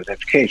have to do with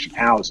education,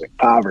 housing,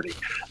 poverty,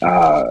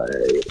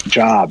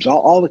 jobs,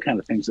 all the kind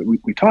of things that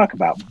we talk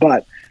about.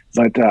 But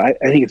I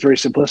think it's very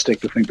simplistic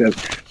to think that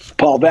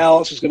Paul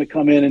Vallas is going to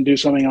come in and do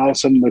something, all of a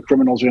sudden the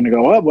criminals are going to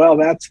go, oh, well,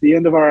 that's the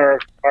end of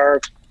our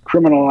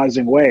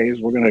criminalizing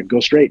ways. We're going to go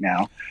straight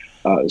now.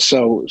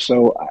 So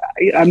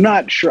I'm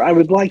not sure. I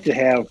would like to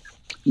have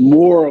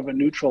more of a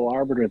neutral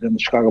arbiter than the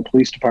Chicago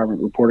Police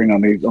Department reporting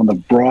on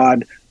the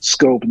broad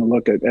scope and the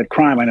look at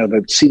crime. I know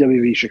that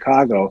CWV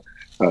Chicago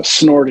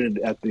snorted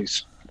at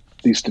these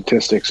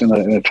statistics in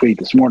a tweet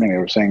this morning. They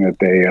were saying that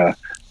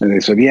they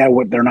said, yeah,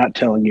 what they're not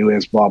telling you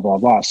is blah blah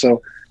blah.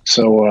 So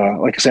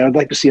like I said, I'd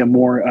like to see a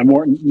more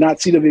not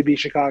CWB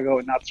Chicago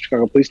and not the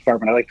Chicago Police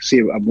Department. I'd like to see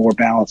a more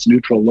balanced,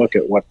 neutral look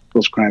at what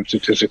those crime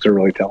statistics are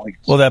really telling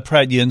us. Well, that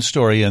Pratt Yin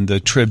story in the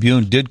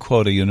Tribune did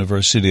quote a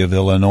University of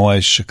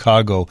Illinois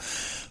Chicago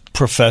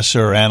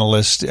professor,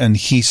 analyst, and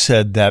he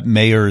said that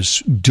mayors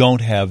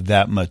don't have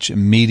that much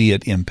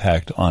immediate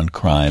impact on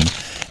crime.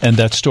 And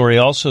that story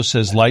also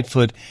says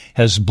Lightfoot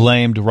has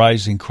blamed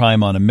rising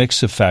crime on a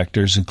mix of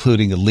factors,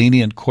 including a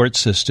lenient court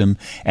system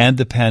and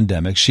the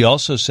pandemic. She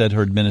also said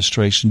her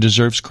administration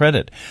deserves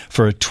credit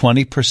for a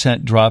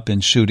 20% drop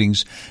in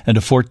shootings and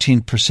a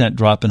 14%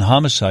 drop in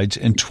homicides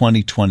in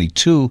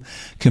 2022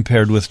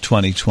 compared with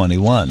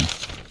 2021.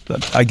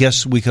 But I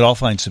guess we could all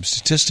find some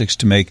statistics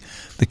to make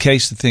the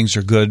case that things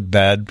are good,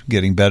 bad,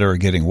 getting better, or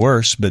getting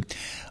worse. But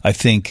I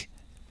think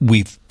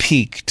we've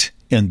peaked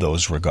in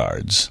those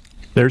regards.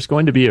 There's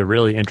going to be a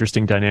really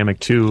interesting dynamic,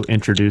 too,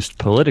 introduced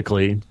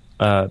politically,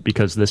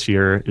 because this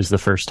year is the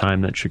first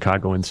time that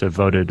Chicagoans have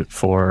voted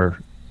for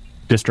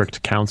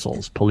district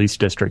councils, police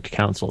district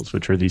councils,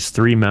 which are these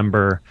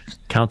 3-member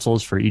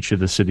councils for each of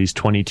the city's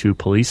 22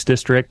 police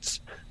districts.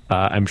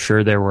 I'm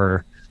sure there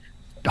were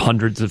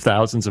hundreds of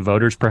thousands of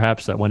voters,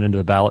 perhaps, that went into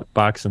the ballot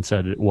box and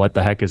said, what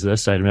the heck is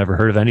this? I've never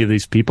heard of any of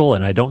these people,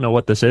 and I don't know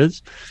what this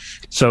is.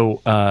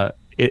 So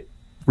it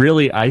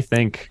really, I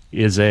think,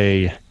 is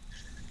it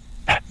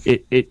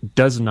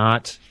does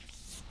not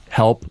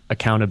help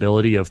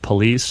accountability of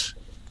police,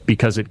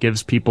 because it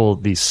gives people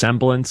the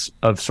semblance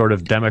of sort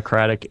of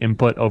democratic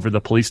input over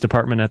the police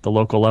department at the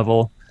local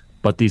level.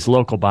 But these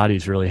local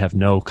bodies really have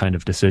no kind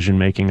of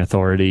decision-making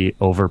authority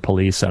over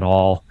police at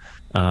all.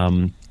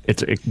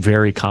 It's a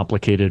very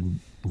complicated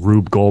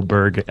Rube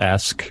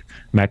Goldberg-esque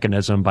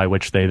mechanism by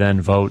which they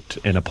then vote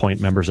and appoint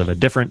members of a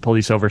different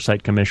police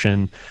oversight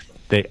commission.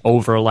 They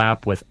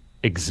overlap with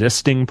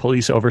existing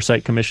police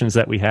oversight commissions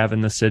that we have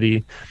in the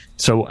city.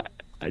 So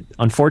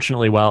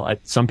unfortunately, while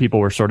some people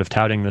were sort of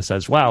touting this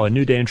as, wow, a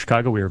new day in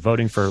Chicago, we are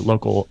voting for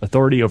local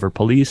authority over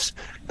police,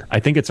 I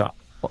think it's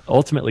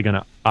ultimately going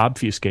to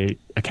obfuscate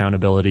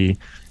accountability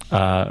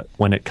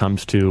when it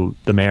comes to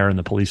the mayor and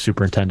the police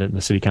superintendent and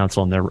the city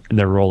council and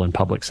their role in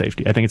public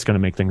safety. I think it's going to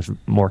make things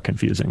more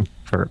confusing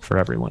for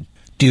everyone.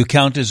 Do you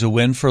count as a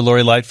win for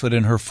Lori Lightfoot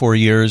in her 4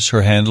 years,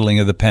 her handling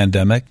of the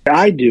pandemic?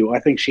 I do. I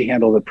think she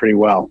handled it pretty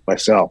well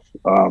myself.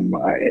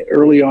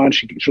 Early on,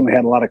 she certainly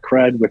had a lot of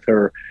cred with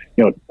her,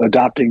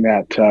 adopting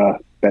that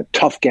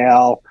tough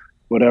gal,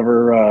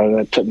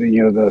 whatever,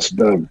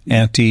 the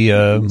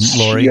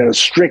anti-Lori,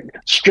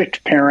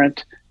 strict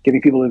parent,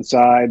 getting people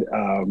inside.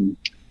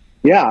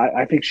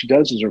 I think she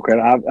does deserve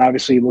credit.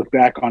 Obviously, you look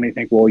back on it and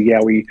think, well,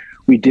 yeah, we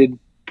did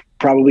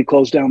probably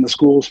close down the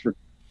schools for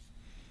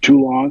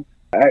too long.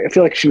 I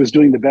feel like she was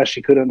doing the best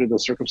she could under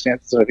those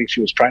circumstances. I think she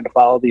was trying to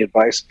follow the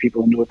advice of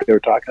people who knew what they were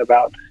talking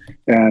about.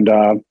 And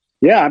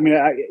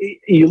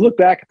you look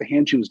back at the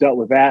hand she was dealt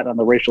with that on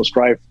the racial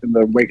strife in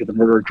the wake of the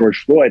murder of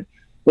George Floyd.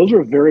 Those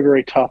were very,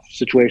 very tough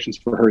situations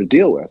for her to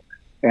deal with.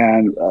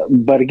 And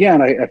but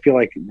again, I feel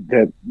like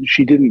that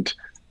she didn't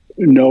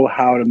know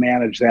how to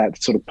manage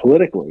that sort of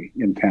politically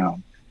in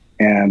town,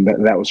 and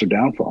that was her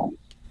downfall.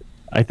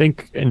 I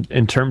think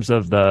in terms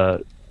of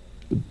the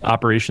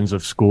operations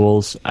of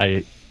schools,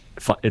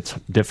 it's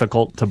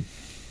difficult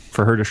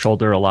for her to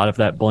shoulder a lot of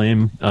that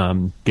blame,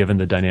 given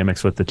the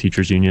dynamics with the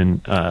teachers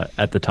union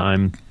at the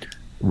time,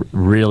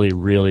 really,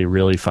 really,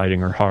 really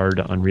fighting her hard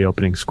on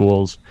reopening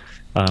schools.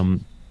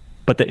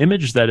 But the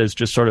image that is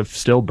just sort of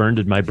still burned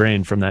in my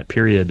brain from that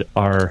period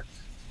are,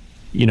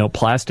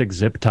 plastic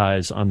zip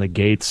ties on the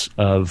gates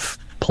of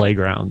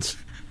playgrounds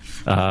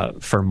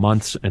for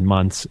months and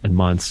months and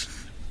months,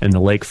 and the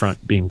lakefront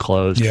being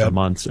closed for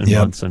months and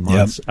months and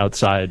months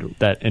outside.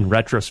 That, in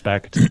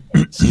retrospect,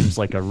 seems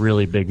like a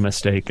really big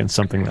mistake and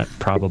something that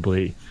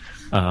probably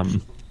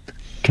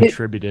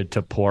contributed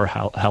to poor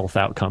health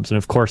outcomes. And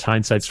of course,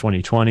 hindsight's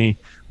 2020.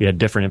 We had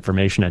different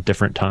information at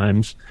different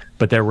times,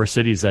 but there were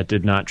cities that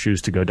did not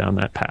choose to go down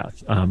that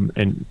path.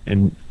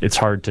 And it's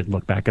hard to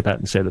look back at that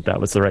and say that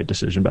was the right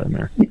decision by the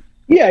mayor.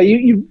 Yeah,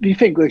 you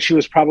think like she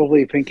was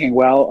probably thinking,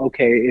 well,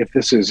 okay, if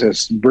this is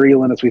as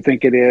virulent as we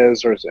think it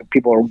is, or as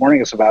people are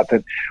warning us about,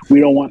 that we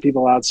don't want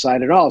people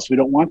outside at all, so we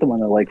don't want them on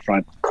the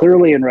lakefront.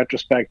 Clearly, in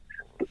retrospect,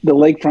 the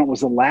lakefront was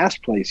the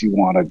last place you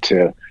wanted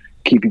to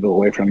keep people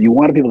away from. You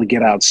wanted people to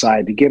get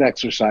outside, to get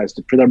exercise,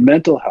 for their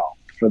mental health,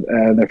 for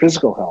their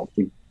physical health,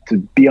 to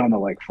be on the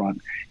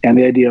lakefront. And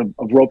the idea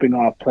of roping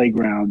off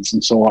playgrounds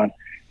and so on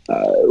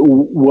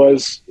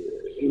was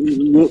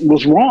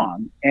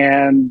wrong.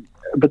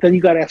 But then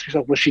you got to ask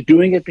yourself, was she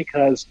doing it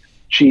because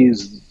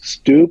she's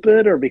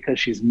stupid, or because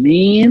she's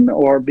mean,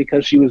 or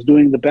because she was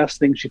doing the best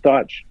thing she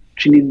thought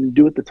she needed to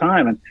do at the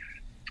time?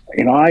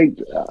 And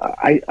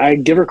I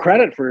give her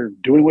credit for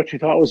doing what she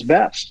thought was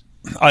best.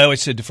 I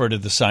always say defer to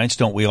the science,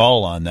 don't we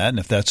all, on that? And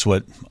if that's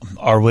what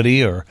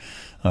Arwady or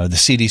the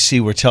CDC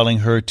were telling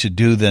her to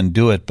do, then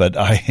do it. But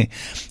I,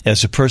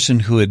 as a person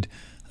who had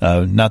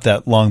not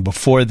that long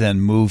before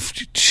then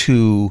moved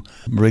to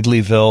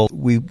Wrigleyville,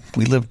 we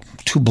lived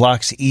 2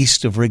 blocks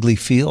east of Wrigley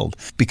Field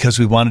because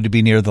we wanted to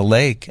be near the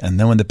lake. And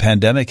then when the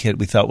pandemic hit,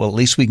 we thought, well, at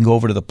least we can go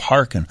over to the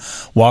park and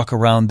walk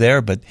around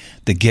there. But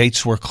the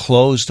gates were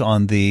closed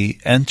on the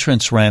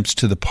entrance ramps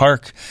to the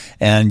park,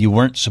 and you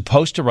weren't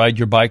supposed to ride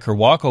your bike or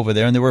walk over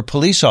there. And there were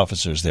police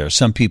officers there.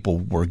 Some people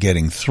were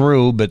getting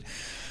through, but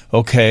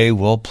okay,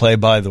 we'll play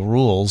by the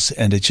rules.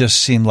 And it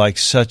just seemed like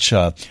such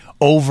a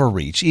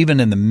overreach, even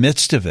in the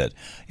midst of it.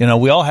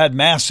 We all had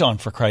masks on,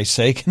 for Christ's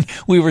sake, and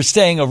we were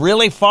staying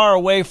really far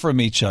away from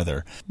each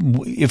other.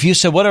 If you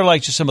said, what are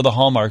like just some of the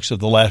hallmarks of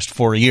the last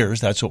 4 years,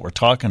 that's what we're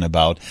talking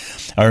about.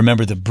 I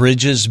remember the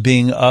bridges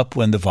being up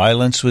when the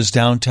violence was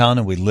downtown,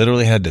 and we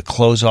literally had to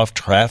close off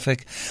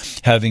traffic,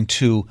 having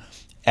to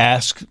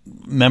ask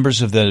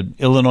members of the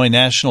Illinois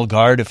National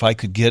Guard if I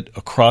could get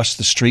across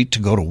the street to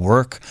go to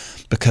work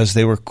because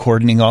they were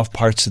cordoning off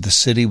parts of the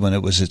city when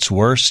it was its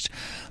worst.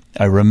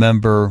 I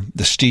remember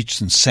the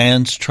Steets and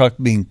Sands truck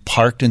being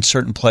parked in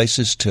certain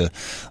places to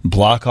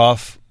block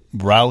off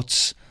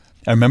routes.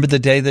 I remember the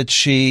day that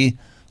she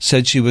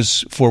said she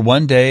was, for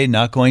one day,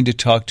 not going to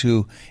talk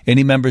to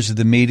any members of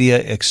the media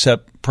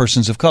except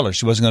persons of color.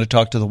 She wasn't going to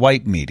talk to the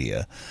white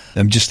media.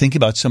 I'm just thinking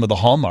about some of the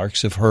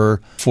hallmarks of her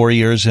 4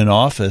 years in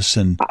office.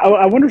 And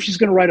I wonder if she's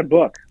going to write a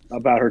book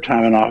about her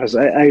time in office.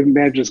 I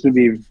imagine it's going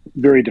to be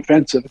very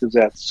defensive because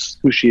that's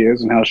who she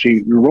is and how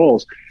she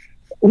rolls.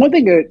 One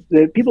thing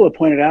that people have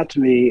pointed out to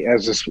me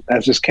as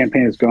this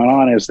campaign has gone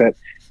on is that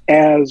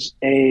as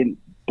a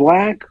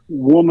Black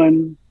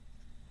woman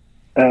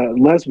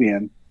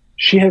lesbian,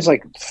 she has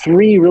like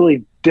 3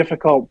 really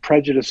difficult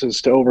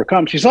prejudices to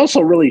overcome. She's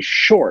also really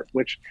short,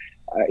 which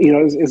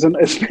is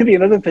maybe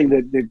another thing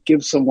that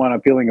gives someone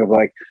a feeling of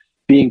like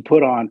being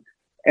put on.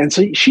 And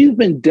so she's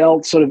been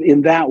dealt sort of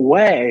in that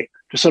way,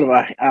 just sort of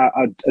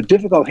a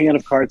difficult hand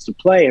of cards to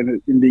play,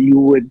 and that you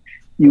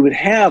would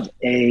have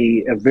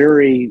a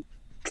very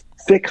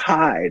thick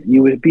hide.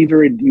 You would be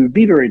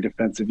very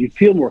defensive. You'd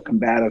feel more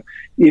combative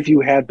if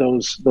you had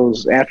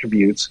those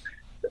attributes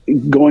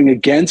going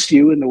against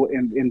you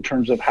in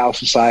terms of how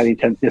society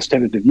has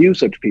tended to view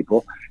such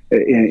people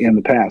in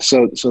the past.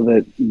 So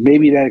that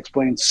maybe that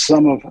explains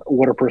some of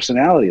what her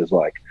personality is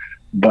like.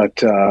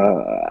 But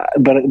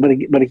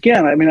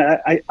again, I mean,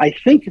 I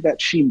think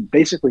that she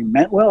basically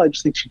meant well. I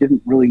just think she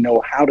didn't really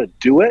know how to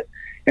do it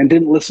and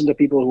didn't listen to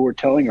people who were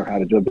telling her how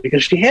to do it,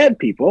 because she had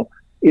people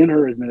in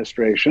her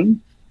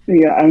administration.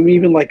 Yeah, I mean,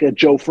 even like a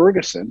Joe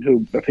Ferguson,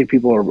 who I think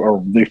people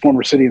are the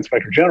former city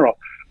inspector general,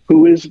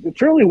 who is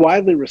fairly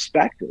widely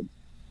respected.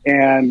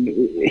 And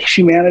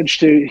he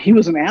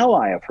was an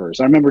ally of hers.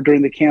 I remember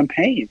during the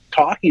campaign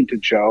talking to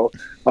Joe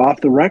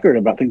off the record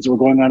about things that were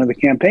going on in the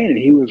campaign, and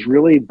he was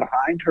really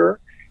behind her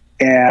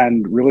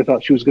and really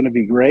thought she was going to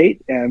be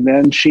great. And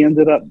then she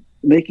ended up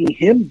making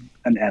him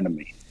an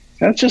enemy.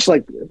 That's just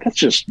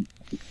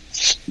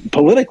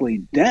politically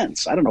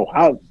dense. I don't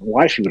know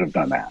why she would have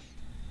done that.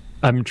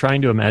 I'm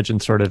trying to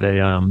imagine sort of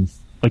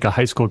a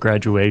high school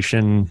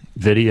graduation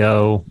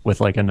video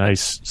with like a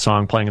nice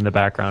song playing in the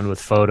background with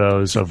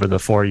photos over the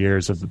 4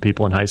 years of the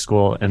people in high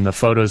school. And the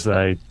photos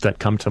that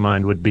come to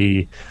mind would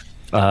be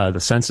the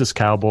Census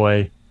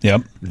Cowboy,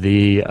 yep,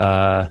 the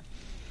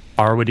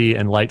Arwady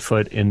and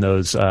Lightfoot in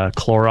those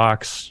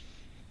Clorox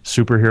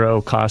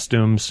superhero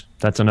costumes.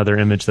 That's another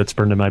image that's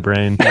burned in my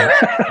brain.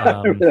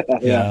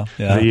 Yeah.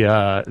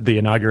 The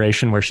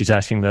inauguration where she's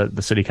asking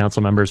the city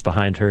council members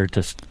behind her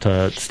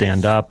to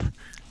stand up.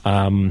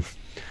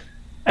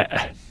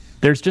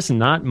 There's just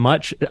not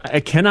much.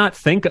 I cannot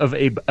think of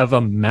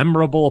a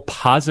memorable,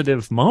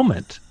 positive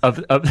moment.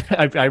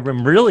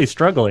 I'm really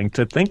struggling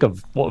to think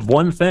of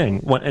one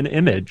thing, an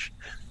image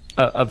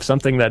of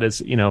something that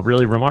is,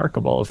 really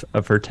remarkable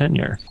of her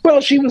tenure.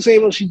 Well, she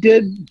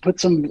did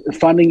put some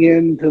funding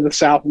into the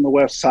South and the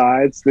West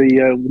sides.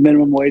 The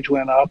minimum wage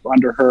went up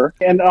under her.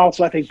 And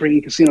also I think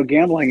bringing casino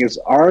gambling is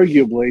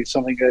arguably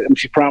something that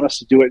she promised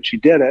to do it. She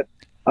did it.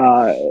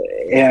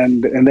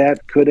 And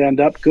that could end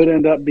up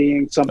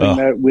being something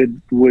that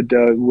would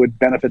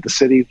benefit the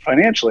city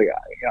financially.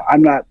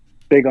 I'm not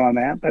big on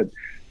that,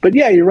 but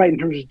yeah, you're right in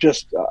terms of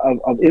just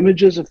of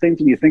images of things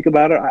when you think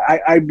about it.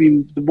 I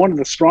mean, one of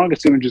the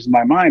strongest images in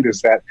my mind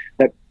is that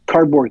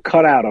cardboard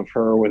cutout of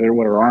her with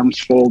her arms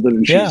folded,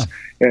 and she's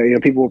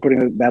people were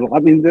putting that. I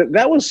mean,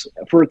 that was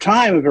for a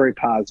time a very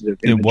positive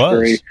image. It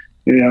was.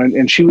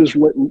 And she was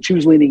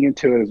leaning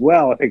into it as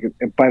well. I think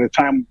by the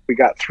time we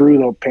got through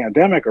the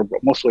pandemic, or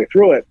most of the way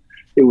through it,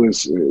 it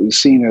was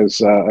seen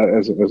as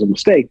a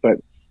mistake.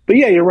 But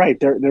yeah, you're right.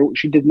 There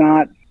she did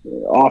not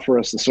offer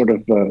us the sort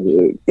of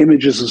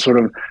images and sort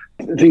of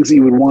things that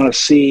you would want to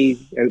see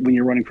when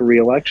you're running for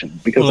re-election.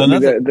 Because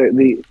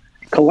the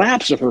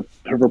collapse of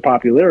her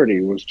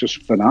popularity was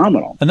just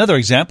phenomenal. Another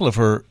example of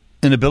her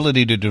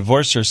inability to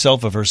divorce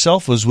herself of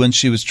herself was when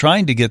she was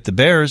trying to get the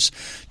Bears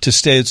to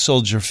stay at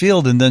Soldier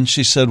Field, and then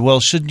she said, well,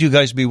 shouldn't you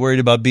guys be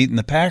worried about beating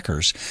the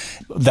Packers?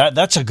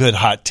 That's a good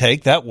hot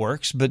take. That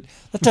works, but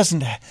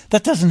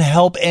that doesn't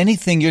help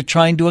anything you're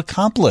trying to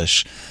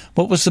accomplish.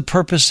 What was the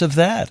purpose of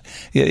that?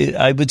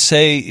 I would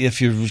say if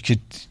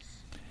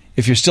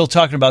you're still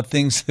talking about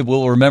things that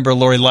we'll remember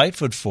Lori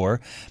Lightfoot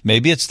for,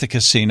 maybe it's the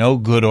casino,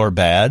 good or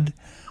bad.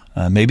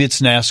 Maybe it's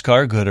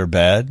NASCAR, good or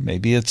bad.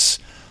 Maybe it's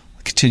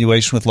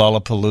continuation with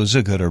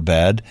Lollapalooza, good or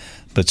bad,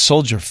 but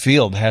Soldier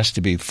Field has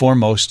to be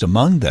foremost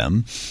among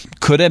them.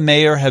 Could a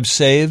mayor have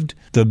saved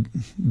the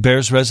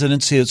Bears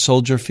residency at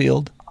Soldier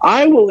Field?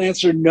 I will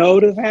answer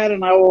no to that,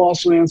 and I will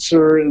also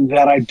answer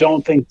that I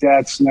don't think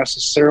that's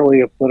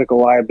necessarily a political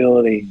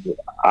liability.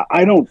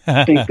 I don't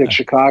think that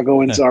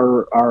Chicagoans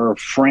are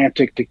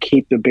frantic to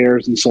keep the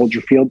Bears in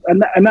Soldier Field.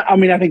 And I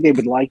mean, I think they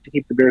would like to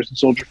keep the Bears in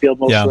Soldier Field,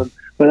 most of them,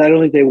 but I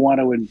don't think they want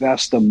to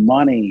invest the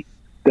money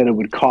that it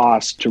would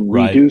cost to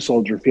redo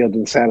Soldier Field to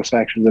the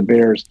satisfaction of the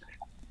Bears.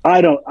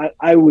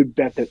 I would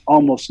bet that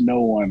almost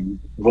no one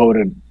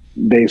voted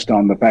based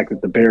on the fact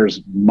that the Bears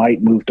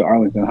might move to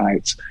Arlington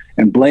Heights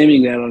and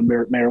blaming that on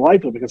Mayor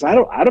Lightfoot, because I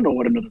don't know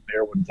what another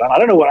mayor would have done. I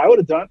don't know what I would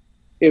have done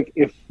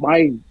if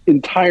my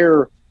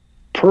entire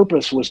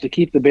purpose was to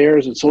keep the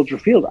Bears at Soldier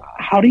Field.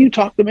 How do you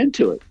talk them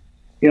into it?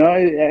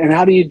 And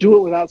how do you do it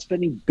without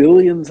spending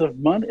billions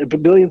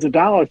of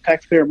dollars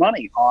taxpayer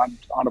money on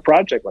a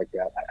project like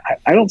that?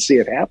 I don't see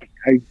it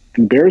happening.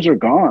 The Bears are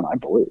gone, I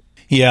believe.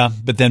 Yeah,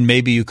 but then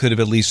maybe you could have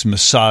at least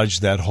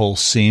massaged that whole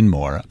scene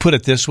more. Put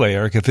it this way,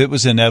 Eric, if it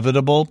was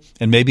inevitable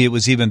and maybe it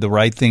was even the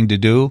right thing to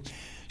do,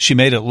 she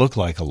made it look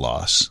like a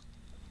loss.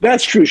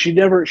 That's true. She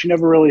never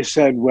really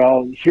said,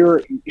 well,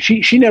 here,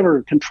 she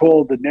never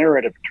controlled the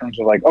narrative in terms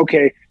of like,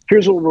 okay,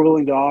 here's what we're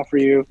willing to offer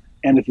you,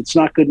 and if it's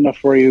not good enough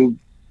for you,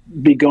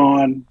 be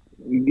gone.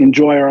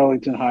 Enjoy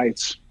Arlington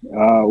Heights.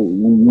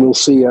 We'll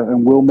see you,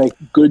 and we'll make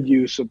good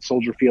use of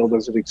Soldier Field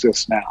as it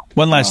exists now.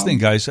 One last thing,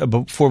 guys.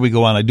 Before we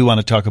go on, I do want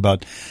to talk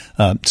about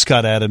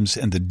Scott Adams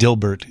and the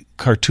Dilbert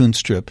cartoon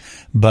strip.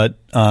 But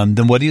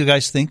then what are you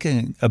guys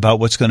thinking about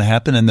what's going to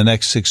happen in the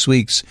next 6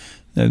 weeks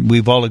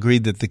We've all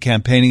agreed that the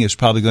campaigning is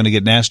probably going to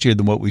get nastier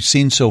than what we've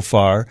seen so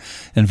far.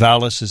 And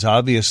Vallis is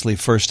obviously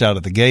first out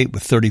of the gate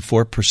with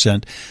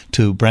 34%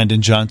 to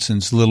Brandon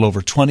Johnson's little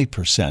over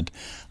 20%.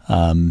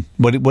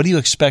 What do you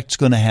expect is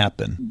going to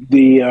happen?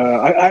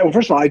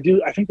 First of all, I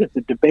think that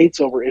the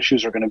debates over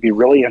issues are going to be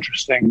really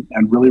interesting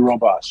and really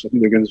robust. I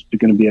think there's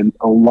going to be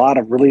a lot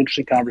of really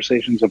interesting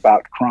conversations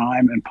about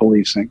crime and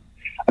policing.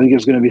 I think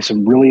there's going to be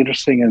some really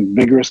interesting and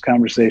vigorous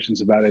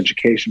conversations about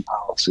education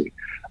policy.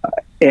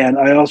 And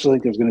I also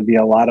think there's going to be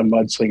a lot of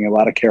mudslinging, a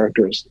lot of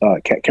character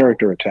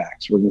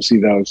attacks. We're going to see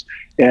those.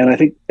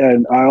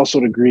 And I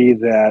also agree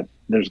that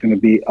there's going to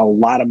be a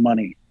lot of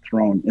money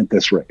thrown in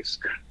this race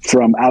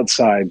from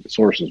outside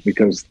sources,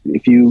 because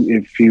if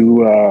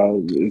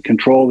you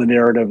control the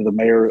narrative of the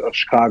mayor of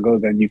Chicago,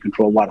 then you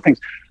control a lot of things.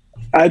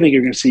 I think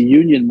you're going to see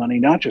union money,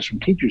 not just from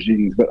teachers'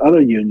 unions, but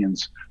other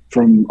unions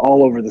from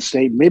all over the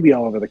state, maybe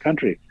all over the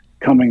country,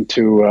 coming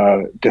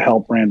to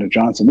help Brandon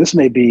Johnson. This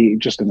may be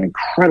just an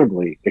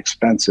incredibly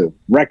expensive,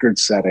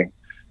 record-setting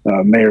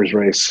mayor's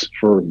race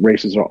for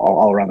races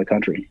all around the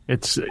country.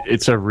 It's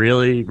a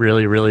really,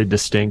 really, really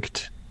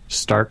distinct,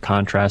 stark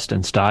contrast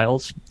in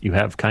styles. You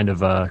have kind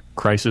of a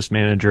crisis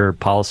manager,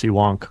 policy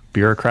wonk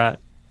bureaucrat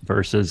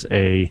versus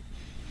an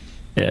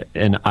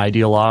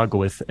ideologue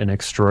with an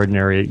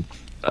extraordinary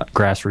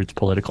grassroots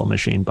political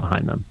machine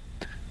behind them.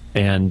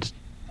 And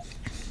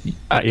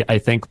I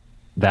think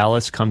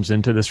Vallis comes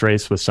into this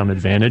race with some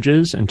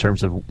advantages in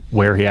terms of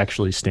where he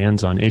actually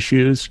stands on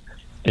issues,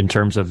 in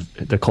terms of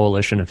the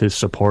coalition of his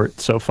support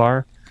so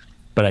far.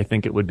 But I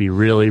think it would be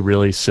really,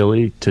 really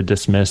silly to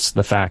dismiss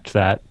the fact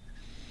that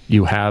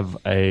you have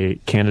a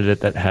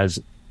candidate that has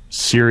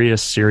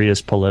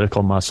serious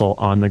political muscle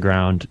on the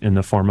ground in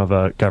the form of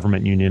a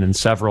government union and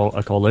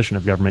a coalition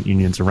of government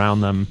unions around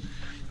them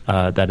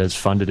that has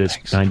funded his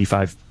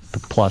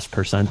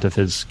 95+% of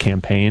his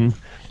campaign.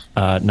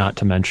 Not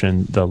to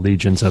mention the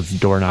legions of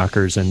door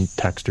knockers and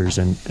texters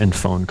and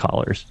phone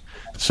callers.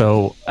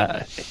 So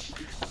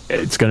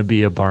it's going to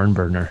be a barn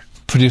burner.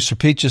 Producer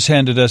Pete just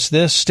handed us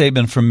this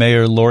statement from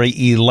Mayor Lori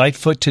E.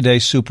 Lightfoot today.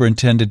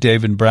 Superintendent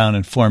David Brown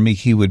informed me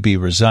he would be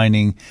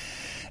resigning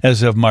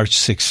as of March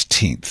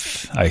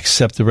 16th. I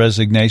accept the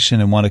resignation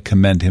and want to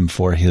commend him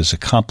for his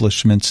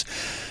accomplishments,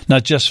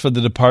 not just for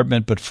the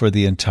department, but for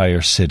the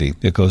entire city.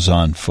 It goes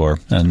on for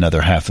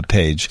another half a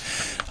page.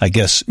 I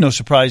guess no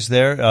surprise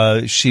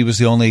there. She was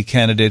the only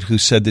candidate who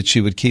said that she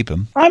would keep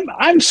him.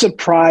 I'm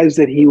surprised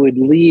that he would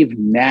leave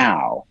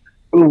now.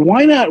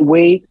 Why not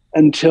wait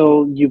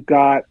until you've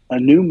got a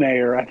new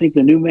mayor? I think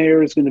the new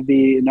mayor is going to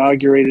be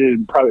inaugurated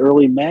in probably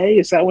early May.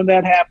 Is that when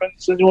that happens?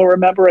 Does anyone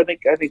remember? I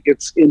think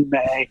it's in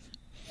May.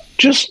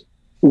 Because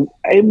you're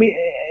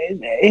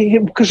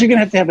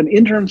going to have an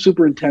interim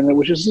superintendent,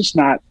 which is just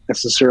not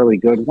necessarily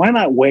good. Why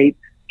not wait,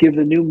 give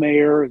the new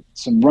mayor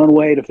some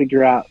runway to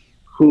figure out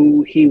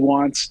who he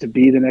wants to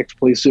be the next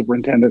police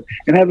superintendent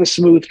and have a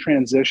smooth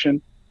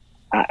transition?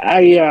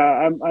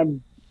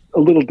 I'm a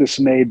little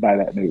dismayed by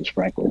that news,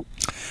 frankly.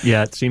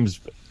 Yeah, it seems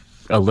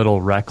a little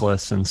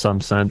reckless in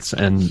some sense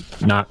and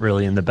not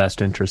really in the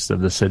best interest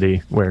of the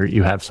city, where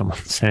you have someone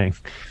saying,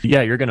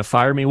 yeah, you're going to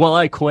fire me? Well,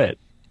 I quit.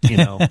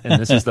 And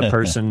this is the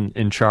person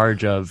in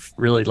charge of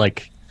really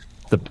like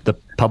the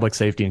public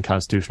safety and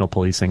constitutional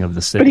policing of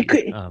the city.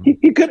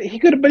 But he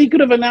could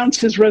have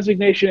announced his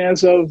resignation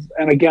as of,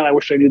 and again, I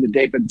wish I knew the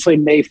date, but say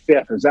May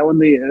 5th. Is that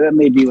that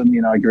may be when the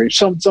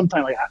inauguration?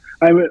 Sometime like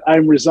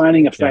I'm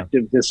resigning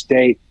effective this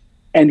date,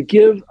 and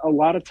give a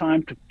lot of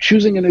time to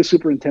choosing a new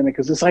superintendent,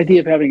 because this idea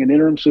of having an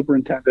interim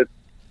superintendent,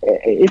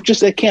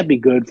 it can't be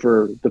good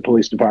for the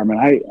police department.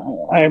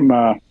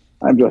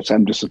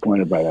 I'm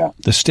disappointed by that.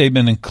 The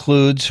statement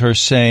includes her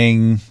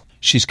saying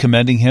she's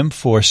commending him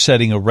for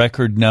setting a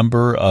record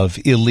number of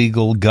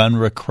illegal gun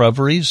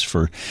recoveries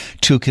for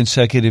 2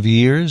 consecutive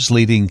years,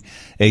 leading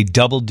a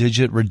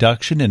double-digit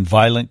reduction in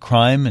violent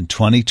crime in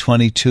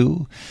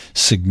 2022.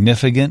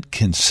 Significant,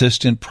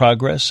 consistent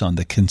progress on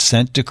the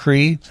consent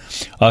decree.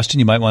 Austin,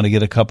 you might want to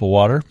get a cup of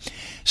water.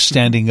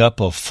 Standing up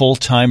a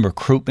full-time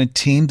recruitment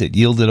team that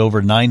yielded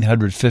over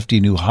 950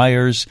 new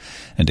hires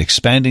and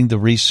expanding the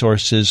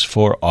resources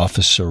for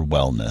officer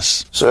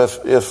wellness. So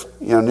if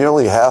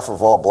nearly half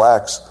of all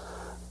blacks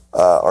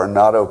are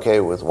not okay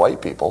with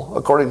white people,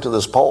 according to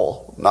this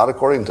poll, not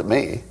according to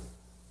me,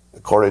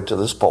 according to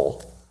this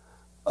poll,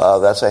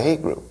 that's a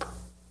hate group.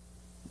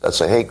 That's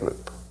a hate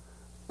group.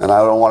 And I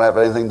don't want to have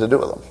anything to do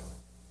with them.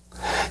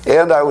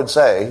 And I would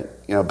say,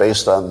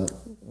 based on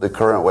the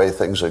current way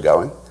things are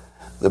going,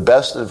 the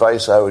best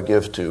advice I would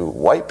give to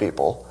white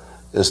people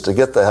is to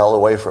get the hell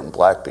away from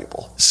black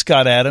people.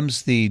 Scott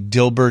Adams, the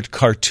Dilbert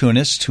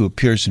cartoonist who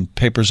appears in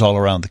papers all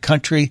around the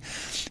country.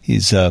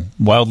 He's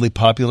wildly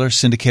popular,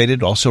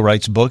 syndicated, also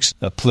writes books,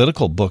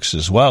 political books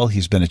as well.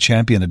 He's been a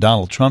champion of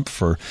Donald Trump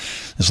for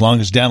as long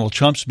as Donald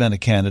Trump's been a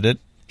candidate.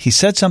 He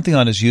said something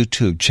on his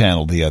YouTube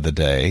channel the other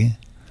day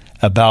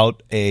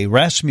about a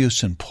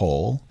Rasmussen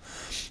poll,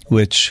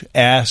 which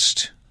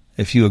asked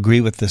if you agree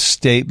with the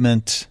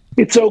statement.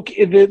 It's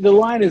okay. The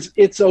line is,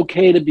 it's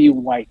okay to be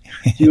white.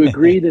 Do you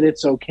agree that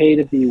it's okay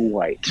to be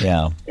white?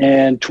 Yeah.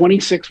 And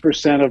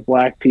 26% of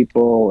black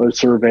people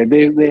surveyed,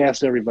 they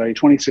asked everybody,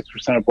 26%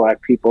 of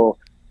black people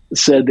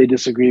said they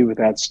disagree with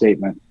that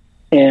statement.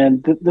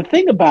 And the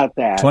thing about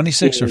that,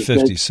 26 or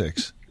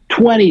 56?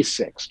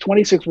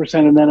 26%,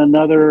 and then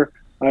another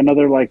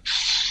like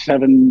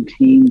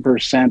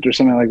 17% or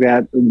something like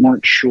that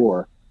weren't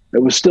sure.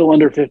 It was still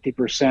under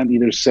 50%.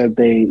 Either said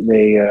they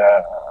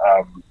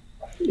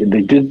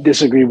did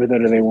disagree with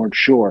it or they weren't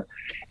sure.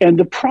 And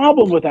the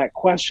problem with that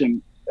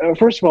question,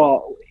 first of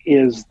all,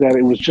 is that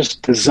it was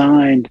just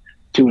designed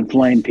to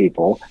inflame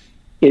people.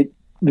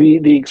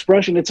 The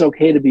expression "it's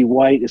okay to be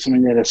white" is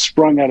something that has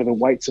sprung out of the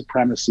white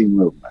supremacy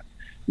movement.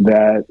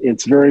 That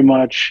it's very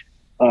much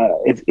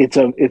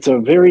it's a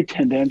very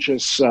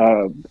tendentious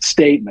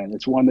statement.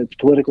 It's one that's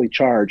politically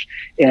charged.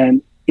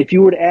 And if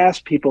you were to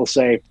ask people,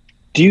 say,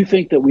 do you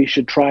think that we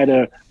should try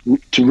to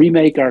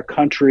remake our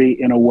country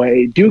in a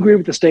way? Do you agree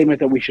with the statement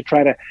that we should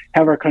try to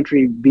have our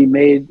country be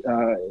made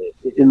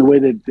in the way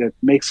that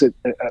makes it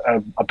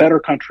a better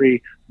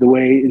country, the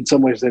way in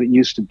some ways that it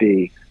used to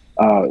be?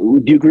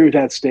 Do you agree with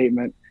that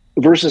statement?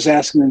 Versus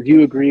asking them, do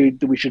you agree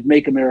that we should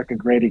make America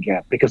great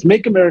again? Because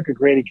make America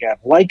great again,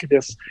 like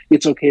this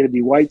 "it's okay to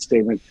be white"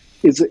 statement,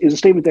 is a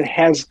statement that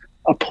has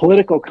a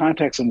political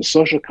context and a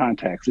social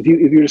context. If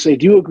you were to say,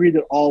 do you agree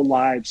that all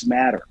lives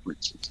matter, for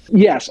instance?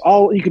 Yes,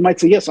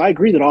 might say, yes, I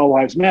agree that all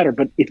lives matter.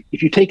 But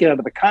if you take it out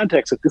of the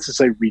context that this is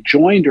a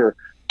rejoinder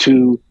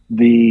to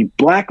the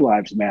Black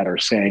Lives Matter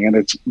saying, and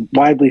it's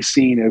widely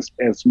seen as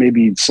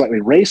maybe slightly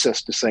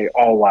racist to say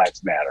all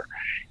lives matter.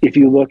 If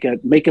you look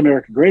at "Make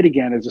America Great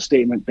Again" as a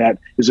statement that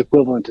is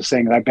equivalent to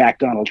saying that I back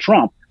Donald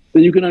Trump,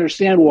 then you can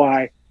understand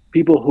why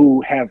people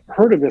who have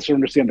heard of this or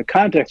understand the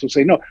context will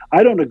say, no,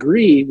 I don't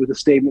agree with the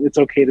statement "it's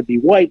okay to be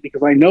white"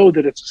 because I know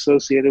that it's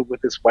associated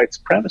with this white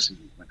supremacy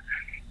movement.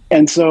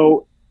 And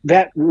so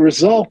that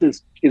result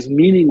is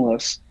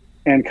meaningless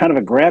and kind of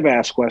a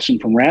grab-ass question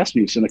from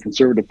Rasmussen, a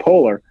conservative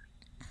poller.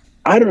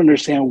 I don't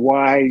understand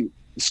why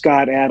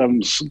Scott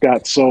Adams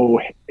got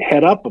so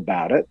head up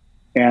about it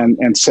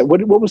and said,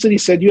 what was it he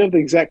said? You have the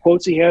exact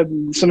quotes he had,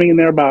 something in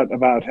there about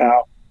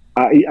how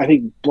I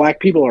think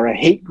black people are a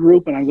hate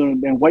group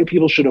and white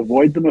people should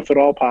avoid them if at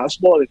all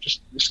possible. It's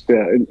just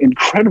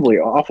incredibly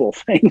awful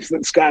things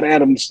that Scott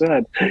Adams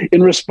said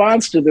in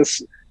response to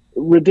this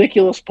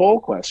ridiculous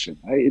poll question.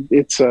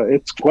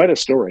 It's quite a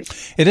story.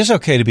 It is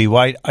okay to be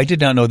white. I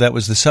did not know that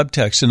was the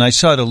subtext, and I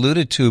saw it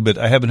alluded to, but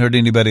I haven't heard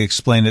anybody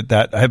explain it.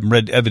 That I haven't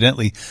read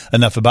evidently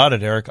enough about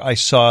it, Eric. I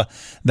saw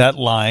that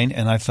line,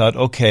 and I thought,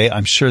 okay,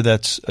 I'm sure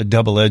that's a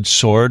double-edged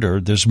sword, or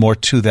there's more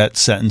to that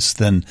sentence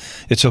than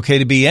 "it's okay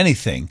to be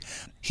anything."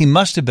 He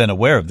must have been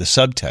aware of the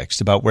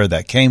subtext about where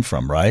that came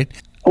from, right?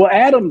 Well,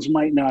 Adams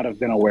might not have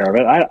been aware of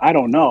it. I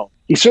don't know.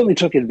 He certainly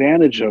took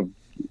advantage of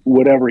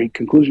whatever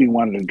conclusion he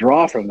wanted to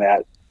draw from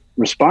that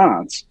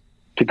response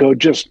to go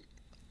just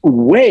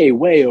way,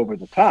 way over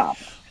the top.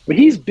 But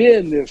he's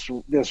been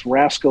this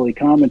rascally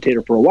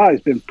commentator for a while.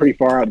 He's been pretty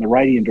far out on the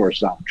right. He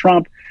endorsed Donald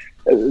Trump.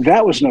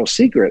 That was no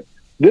secret.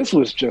 This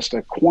was just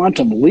a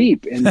quantum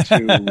leap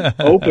into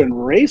open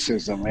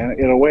racism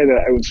in a way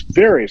that I was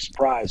very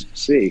surprised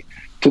to see,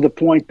 to the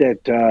point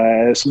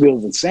that some people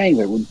have been saying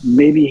that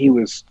maybe he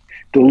was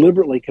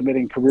deliberately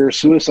committing career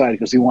suicide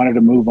because he wanted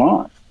to move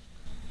on.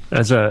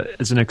 As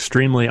an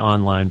extremely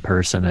online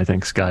person, I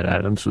think Scott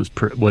Adams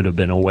would have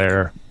been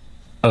aware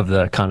of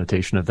the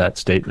connotation of that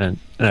statement.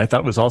 And I thought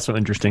it was also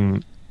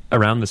interesting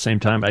around the same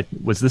time.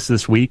 Was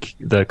this week,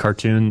 the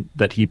cartoon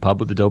that he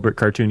published, the Dilbert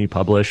cartoon he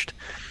published,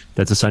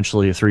 that's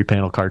essentially a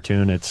 3-panel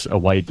cartoon. It's a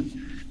white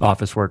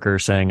office worker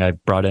saying, I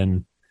brought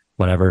in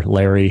whatever,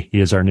 Larry.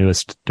 He is our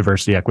newest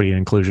diversity, equity, and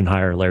inclusion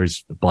hire.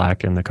 Larry's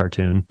black in the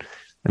cartoon.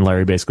 And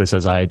Larry basically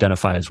says, I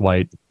identify as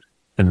white.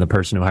 And the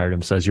person who hired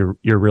him says, you're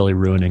really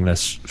ruining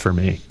this for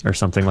me, or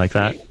something like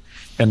that.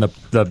 And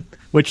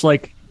which,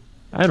 like,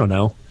 I don't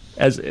know,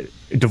 as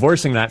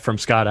divorcing that from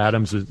Scott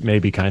Adams is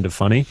maybe kind of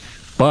funny,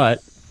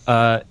 but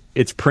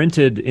it's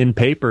printed in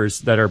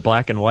papers that are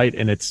black and white,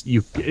 and it's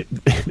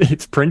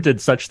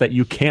printed such that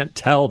you can't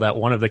tell that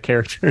one of the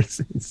characters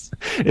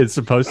is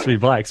supposed to be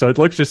black. So it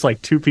looks just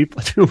like two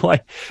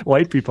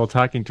white people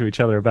talking to each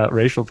other about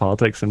racial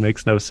politics, and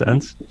makes no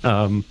sense.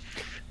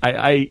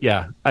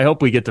 I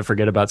hope we get to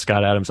forget about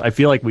Scott Adams. I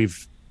feel like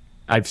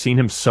I've seen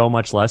him so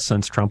much less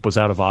since Trump was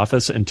out of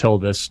office until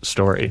this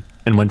story.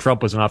 And when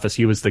Trump was in office,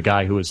 he was the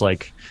guy who was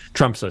like,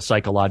 Trump's a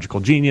psychological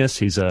genius.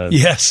 He's a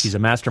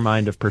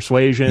mastermind of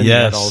persuasion. Yes. He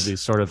had all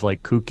these sort of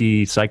like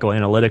kooky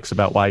psychoanalytics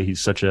about why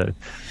he's such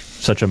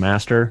a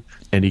master.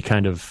 And he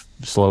kind of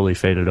slowly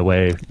faded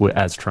away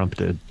as Trump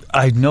did.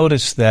 I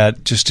noticed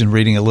that just in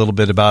reading a little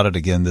bit about it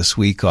again this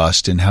week,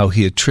 Austin, how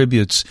he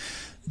attributes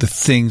the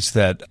things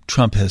that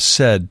Trump has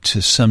said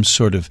to some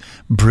sort of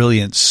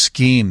brilliant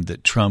scheme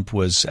that Trump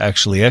was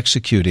actually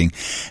executing.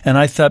 And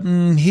I thought,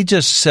 he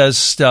just says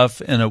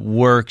stuff and it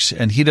works,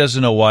 and he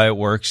doesn't know why it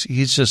works.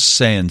 He's just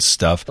saying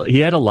stuff. He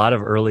had a lot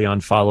of early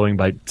on following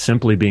by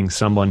simply being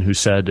someone who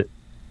said,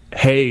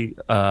 hey,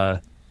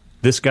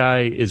 this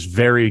guy is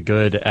very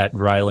good at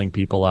riling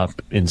people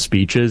up in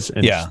speeches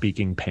and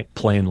speaking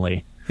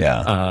plainly.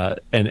 Yeah.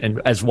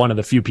 And as one of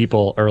the few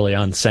people early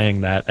on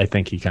saying that, I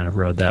think he kind of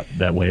rode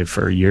that wave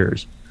for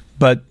years.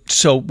 But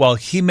so while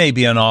he may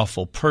be an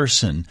awful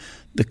person,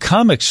 the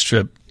comic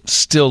strip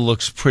still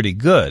looks pretty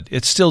good.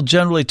 It's still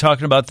generally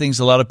talking about things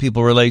a lot of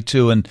people relate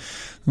to, and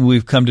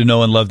we've come to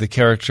know and love the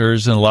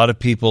characters. And a lot of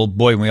people,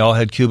 boy, when we all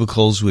had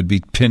cubicles, would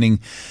be pinning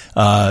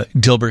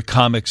Dilbert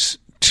comics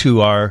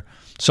to our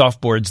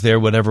softboards there,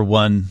 whatever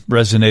one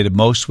resonated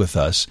most with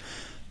us.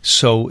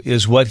 So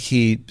is what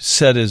he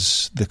said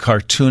as the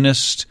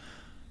cartoonist,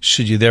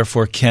 should you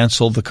therefore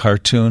cancel the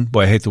cartoon?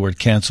 Boy, I hate the word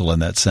cancel in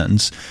that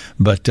sentence.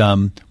 But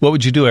what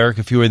would you do, Eric,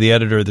 if you were the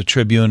editor of the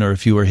Tribune or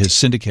if you were his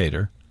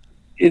syndicator?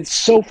 It's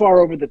so far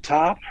over the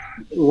top,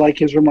 like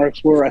his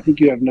remarks were. I think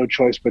you have no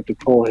choice but to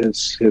pull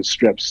his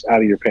strips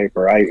out of your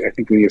paper. I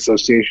think the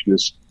association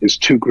is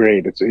too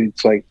great.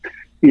 It's like,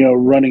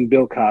 running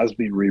Bill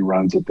Cosby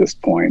reruns at this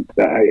point.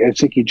 I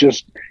think you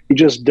just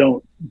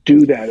don't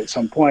do that at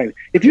some point.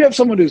 If you have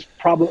someone who's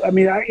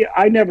probably,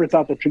 I never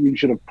thought the Tribune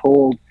should have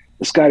pulled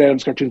the Scott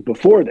Adams cartoons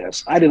before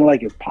this. I didn't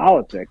like his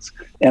politics,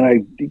 and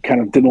I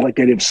kind of didn't like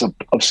the idea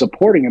of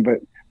supporting him.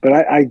 But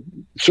I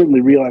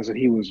certainly realized that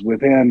he was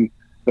within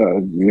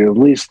at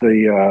least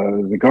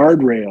the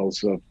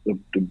guardrails of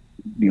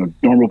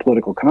normal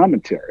political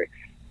commentary.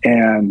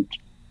 And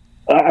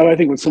I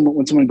think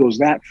when someone goes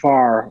that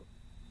far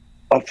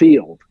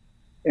afield,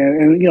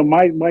 and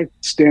my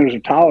standards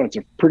of tolerance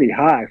are pretty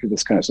high for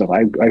this kind of stuff.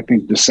 I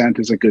think dissent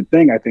is a good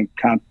thing. I think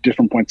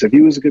different points of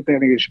view is a good thing. I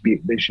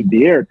think they should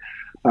be aired.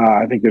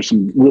 I think there's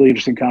some really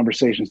interesting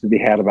conversations to be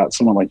had about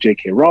someone like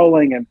J.K.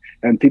 Rowling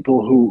and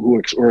people who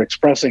are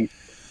expressing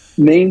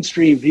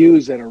mainstream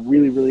views that are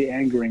really, really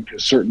angering to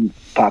certain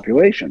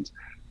populations.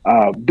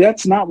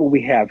 That's not what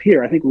we have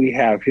here. I think we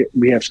have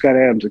Scott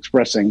Adams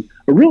expressing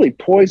a really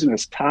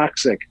poisonous,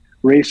 toxic,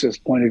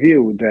 racist point of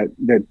view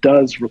that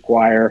does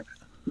require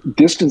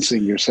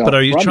distancing yourself. But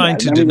are you trying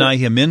that. to deny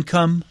him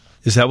income?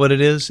 Is that what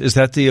it is? Is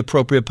that the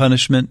appropriate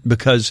punishment?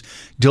 Because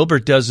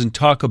Dilbert doesn't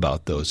talk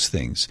about those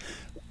things.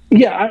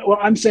 Yeah,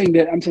 I'm saying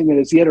that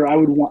as the editor,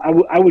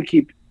 I would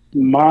keep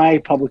my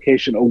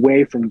publication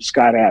away from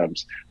Scott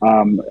Adams,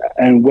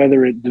 and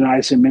whether it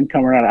denies him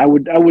income or not, I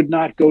would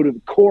not go to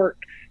the court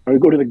or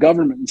go to the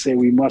government and say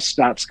we must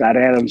stop Scott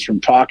Adams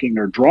from talking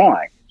or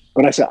drawing.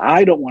 But I said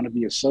I don't want to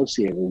be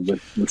associated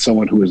with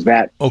someone who is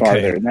that far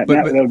there. And that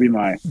would be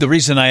my... The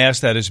reason I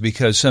ask that is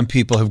because some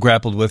people have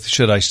grappled with,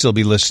 should I still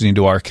be listening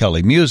to R.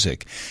 Kelly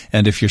music?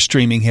 And if you're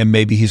streaming him,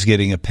 maybe he's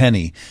getting a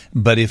penny.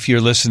 But if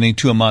you're listening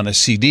to him on a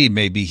CD,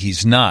 maybe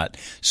he's not.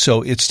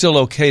 So it's still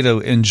okay to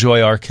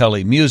enjoy R.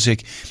 Kelly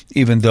music,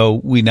 even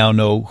though we now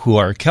know who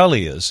R.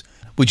 Kelly is.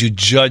 Would you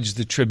judge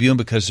the Tribune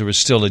because there was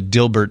still a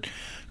Dilbert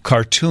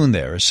cartoon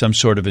there, some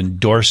sort of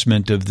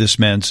endorsement of this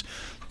man's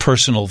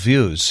personal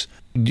views?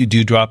 Do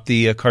you drop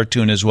the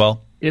cartoon as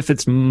well? If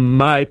it's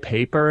my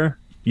paper,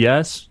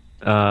 yes,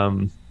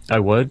 I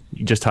would.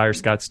 You just hire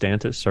Scott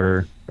Stantis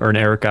or an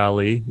Eric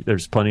Ali.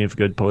 There's plenty of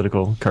good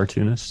political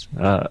cartoonists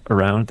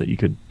around that you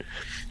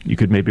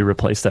could maybe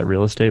replace that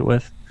real estate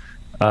with.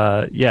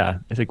 Yeah,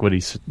 I think what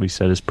we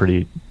said is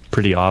pretty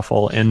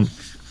awful. And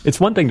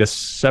it's one thing to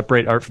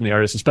separate art from the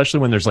artist,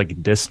 especially when there's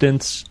like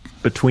distance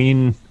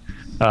between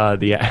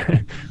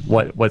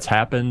what's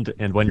happened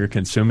and when you're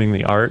consuming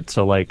the art.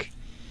 So like,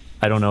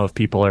 I don't know if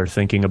people are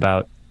thinking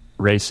about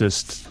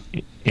racist,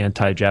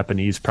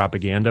 anti-Japanese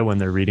propaganda when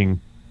they're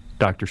reading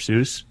Dr.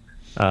 Seuss.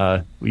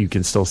 You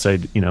can still say,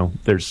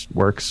 there's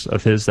works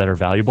of his that are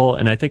valuable.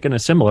 And I think in a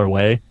similar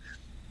way,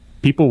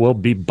 people will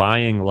be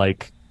buying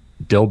like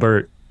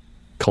Dilbert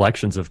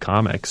collections of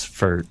comics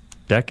for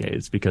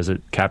decades because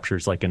it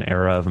captures like an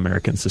era of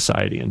American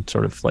society and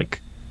sort of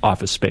like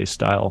Office Space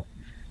style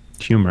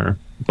humor.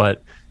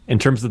 But in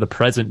terms of the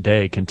present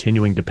day,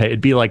 continuing to pay,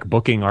 it'd be like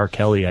booking R.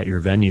 Kelly at your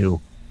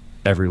venue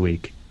every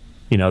week.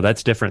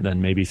 That's different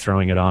than maybe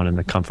throwing it on in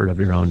the comfort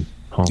of your own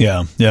home.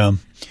 Yeah.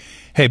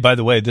 Hey, by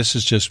the way, this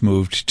has just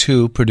moved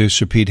to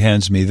producer Pete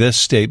hands me this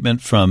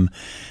statement from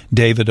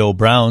David O.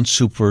 Brown,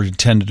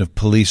 Superintendent of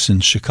Police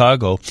in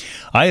Chicago.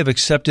 I have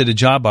accepted a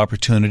job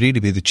opportunity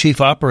to be the Chief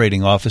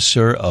Operating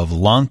Officer of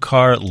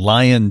Longcar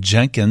Lyon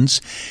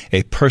Jenkins,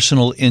 a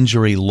personal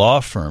injury law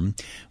firm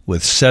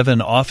with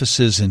 7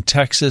 offices in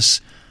Texas.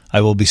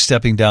 I will be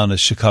stepping down as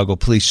Chicago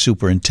Police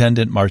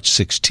Superintendent March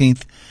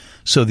 16th.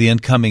 So the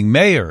incoming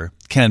mayor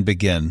can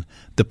begin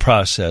the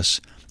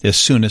process as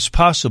soon as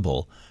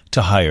possible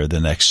to hire the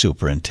next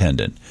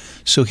superintendent.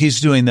 So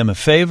he's doing them a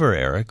favor,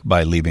 Eric,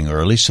 by leaving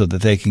early so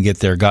that they can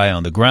get their guy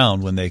on the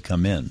ground when they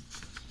come in.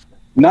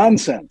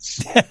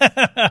 Nonsense.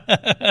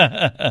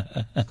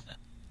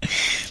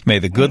 May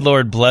the good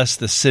Lord bless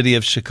the city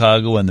of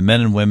Chicago and the men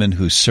and women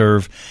who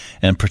serve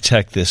and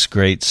protect this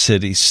great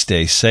city.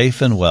 Stay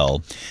safe and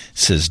well,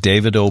 says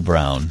David O.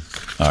 Brown,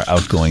 our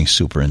outgoing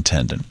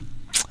superintendent.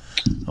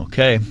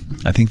 Okay.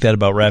 I think that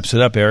about wraps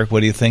it up, Eric.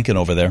 What are you thinking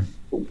over there?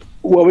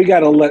 Well, we got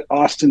to let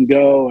Austin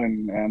go,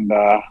 and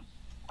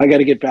I got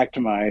to get back to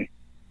my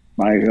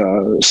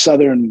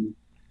southern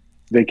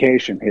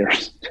vacation here.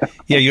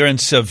 Yeah, you're in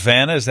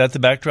Savannah. Is that the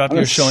backdrop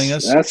you're showing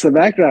us? That's the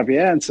backdrop,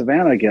 yeah, in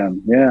Savannah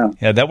again, yeah.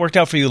 Yeah, that worked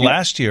out for you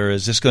last year.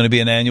 Is this going to be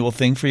an annual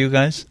thing for you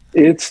guys?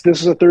 This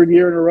is the third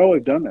year in a row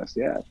we've done this,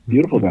 yeah. It's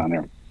beautiful down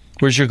there.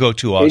 Where's your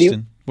go-to,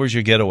 Austin? Where's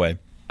your getaway?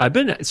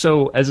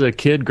 As a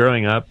kid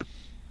growing up,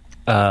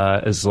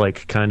 as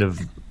like kind of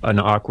an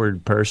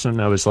awkward person,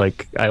 I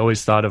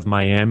always thought of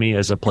Miami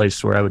as a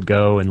place where I would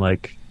go and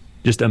like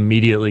just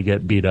immediately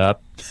get beat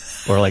up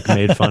or like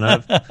made fun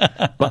of.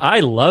 But I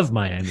love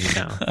Miami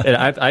now. And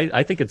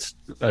I think it's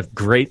a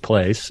great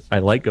place. I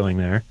like going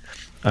there.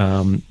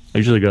 I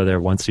usually go there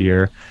once a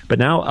year. But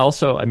now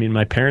also, I mean,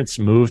 my parents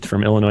moved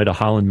from Illinois to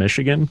Holland,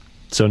 Michigan.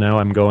 So now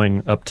I'm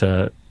going up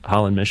to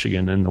Holland,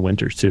 Michigan in the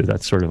winters too.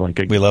 That's sort of like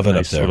a we love it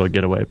nice up there. Sort of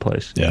getaway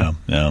place. Yeah.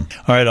 All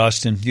right,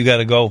 Austin, you got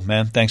to go,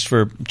 man. Thanks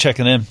for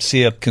checking in.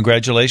 See ya.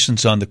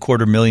 Congratulations on the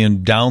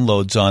 250,000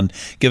 downloads on.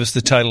 Give us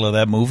the title of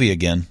that movie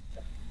again.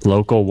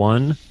 Local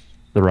 1,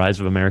 The Rise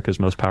of America's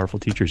Most Powerful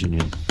Teachers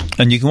Union.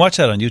 And you can watch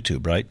that on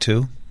YouTube, right,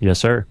 too? Yes,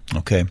 sir.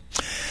 Okay.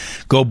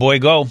 Go, boy,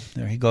 go.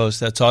 There he goes.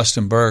 That's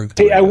Austin Berg.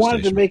 Hey, I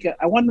wanted to make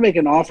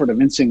an offer to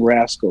Mincing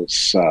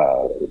Rascals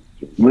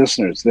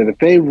listeners that if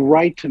they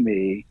write to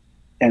me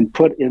and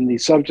put in the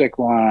subject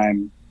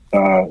line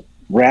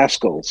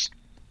Rascals,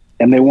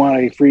 and they want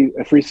a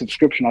free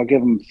subscription, I'll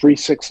give them free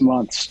 6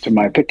 months to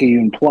my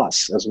Picayune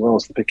Plus as well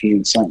as the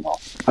Picayune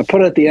Sentinel. I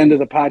put it at the end of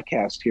the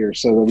podcast here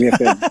so that we have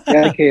to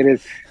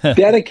have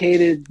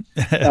dedicated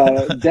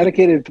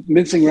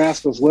Mincing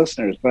Rascals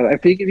listeners. But I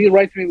think if you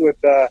write to me with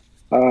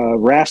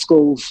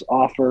Rascals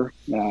offer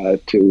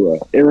to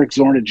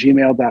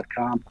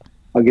ericzorn@gmail.com,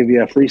 I'll give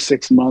you a free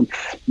 6 month,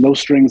 no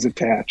strings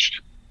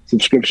attached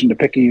subscription to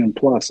Picayune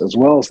Plus as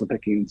well as the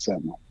Picayune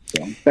Sentinel.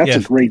 So that's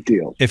a great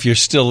deal. If you're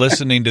still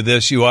listening to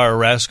this, you are a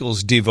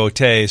Rascals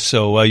devotee,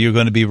 so you're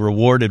going to be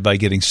rewarded by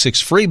getting 6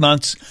 free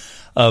months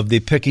of the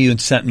Picayune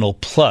Sentinel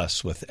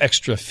Plus with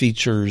extra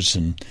features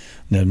and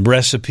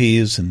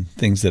recipes and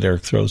things that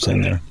Eric throws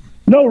in there.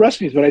 No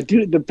recipes, but I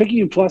do. The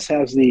Picayune Plus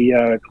has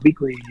the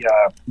weekly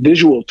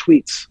visual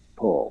tweets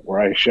poll where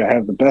I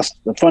have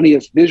the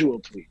funniest visual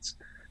tweets.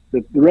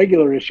 The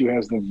regular issue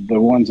has the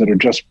ones that are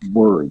just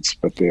words,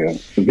 but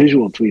the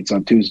visual tweets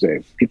on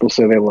Tuesday, people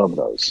say they love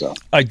those. So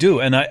I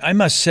do, and I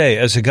must say,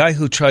 as a guy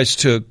who tries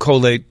to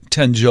collate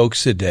 10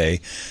 jokes a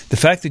day, the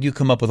fact that you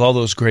come up with all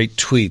those great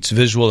tweets,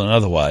 visual and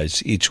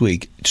otherwise, each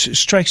week,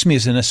 strikes me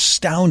as an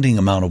astounding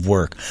amount of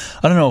work.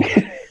 I don't know.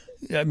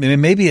 I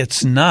mean, maybe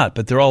it's not,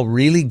 but they're all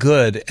really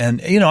good.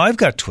 And, you know, I've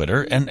got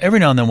Twitter, and every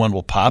now and then one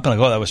will pop, and I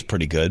go, oh, that was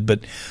pretty good. But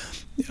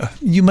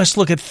you must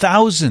look at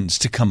thousands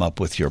to come up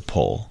with your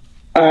poll.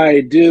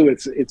 I do.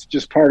 It's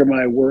just part of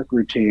my work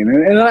routine.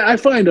 And I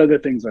find other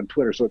things on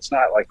Twitter, so it's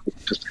not like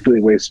just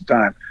completely waste of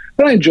time.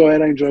 But I enjoy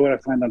it. I enjoy what I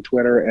find on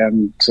Twitter,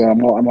 and so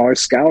I'm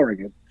always scouring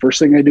it. First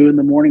thing I do in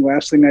the morning,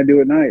 last thing I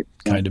do at night.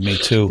 Kind of me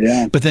too.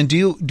 Yeah. But then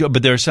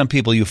but there are some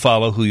people you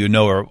follow who you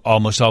know are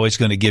almost always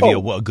going to give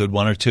you a good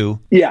one or two?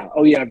 Yeah.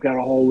 Oh, yeah. I've got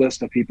a whole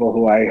list of people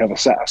who I have a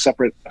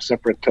separate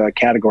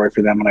category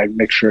for them, and I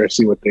make sure I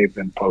see what they've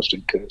been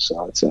posting too.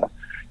 So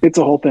it's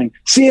a whole thing.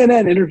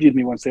 CNN interviewed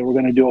me once. They were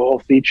going to do a whole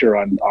feature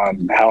on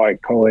how I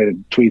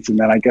collated tweets, and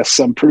then I guess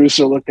some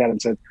producer looked at it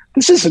and said,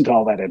 "This isn't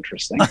all that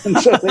interesting." And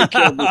so they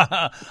killed me.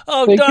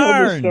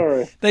 Darn!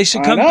 Story. They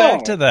should come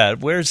back to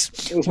that.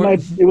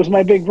 It was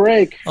my big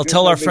break. I'll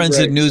tell our friends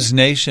at News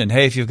Nation,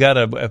 hey, if you've got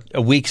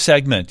a weak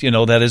segment,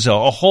 that is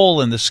a hole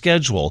in the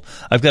schedule,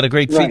 I've got a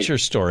great feature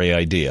story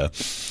idea,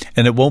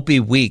 and it won't be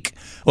weak.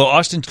 Well,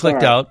 Austin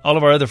clicked out. All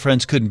of our other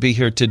friends couldn't be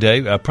here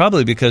today,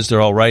 probably because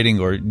they're all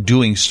writing or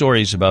doing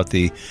stories about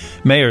the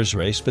mayor's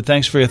race. But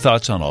thanks for your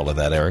thoughts on all of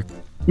that, Eric.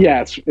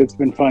 Yeah, it's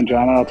been fun,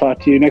 John, and I'll talk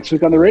to you next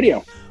week on the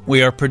radio.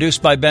 We are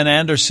produced by Ben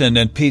Anderson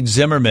and Pete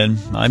Zimmerman.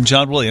 I'm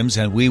John Williams,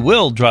 and we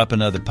will drop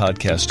another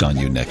podcast on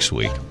you next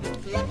week.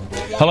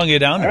 How long are you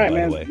down there,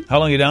 by the way? How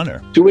long are you down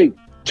there? 2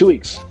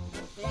 weeks.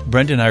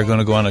 Brenda and I are going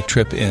to go on a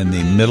trip in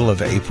the middle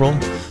of April,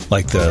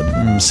 like the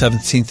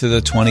 17th to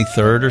the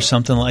 23rd or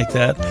something like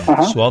that.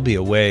 So I'll be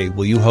away.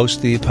 Will you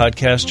host the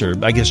podcast? Or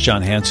I guess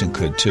John Hanson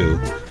could too.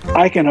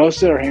 I can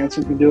host it, or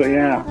Hanson can do it.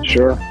 Yeah,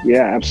 sure.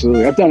 Yeah,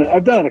 absolutely. I've done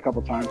it a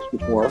couple times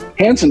before.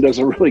 Hanson does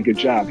a really good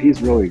job.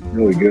 He's really,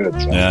 really good.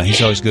 So. Yeah,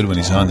 he's always good when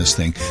he's on this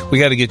thing. We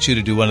got to get you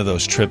to do one of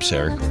those trips,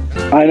 Eric.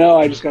 I know.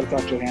 I just got to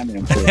talk to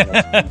Hanson.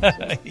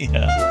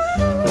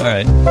 Yeah. All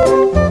right.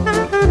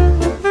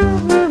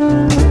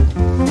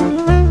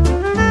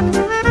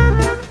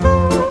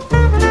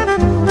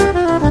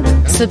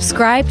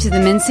 Subscribe to the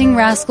Mincing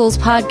Rascals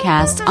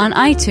podcast on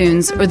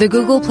iTunes or the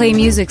Google Play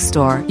Music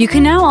Store. You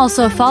can now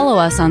also follow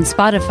us on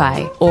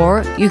Spotify,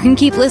 or you can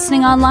keep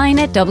listening online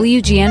at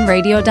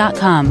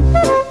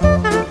WGNradio.com.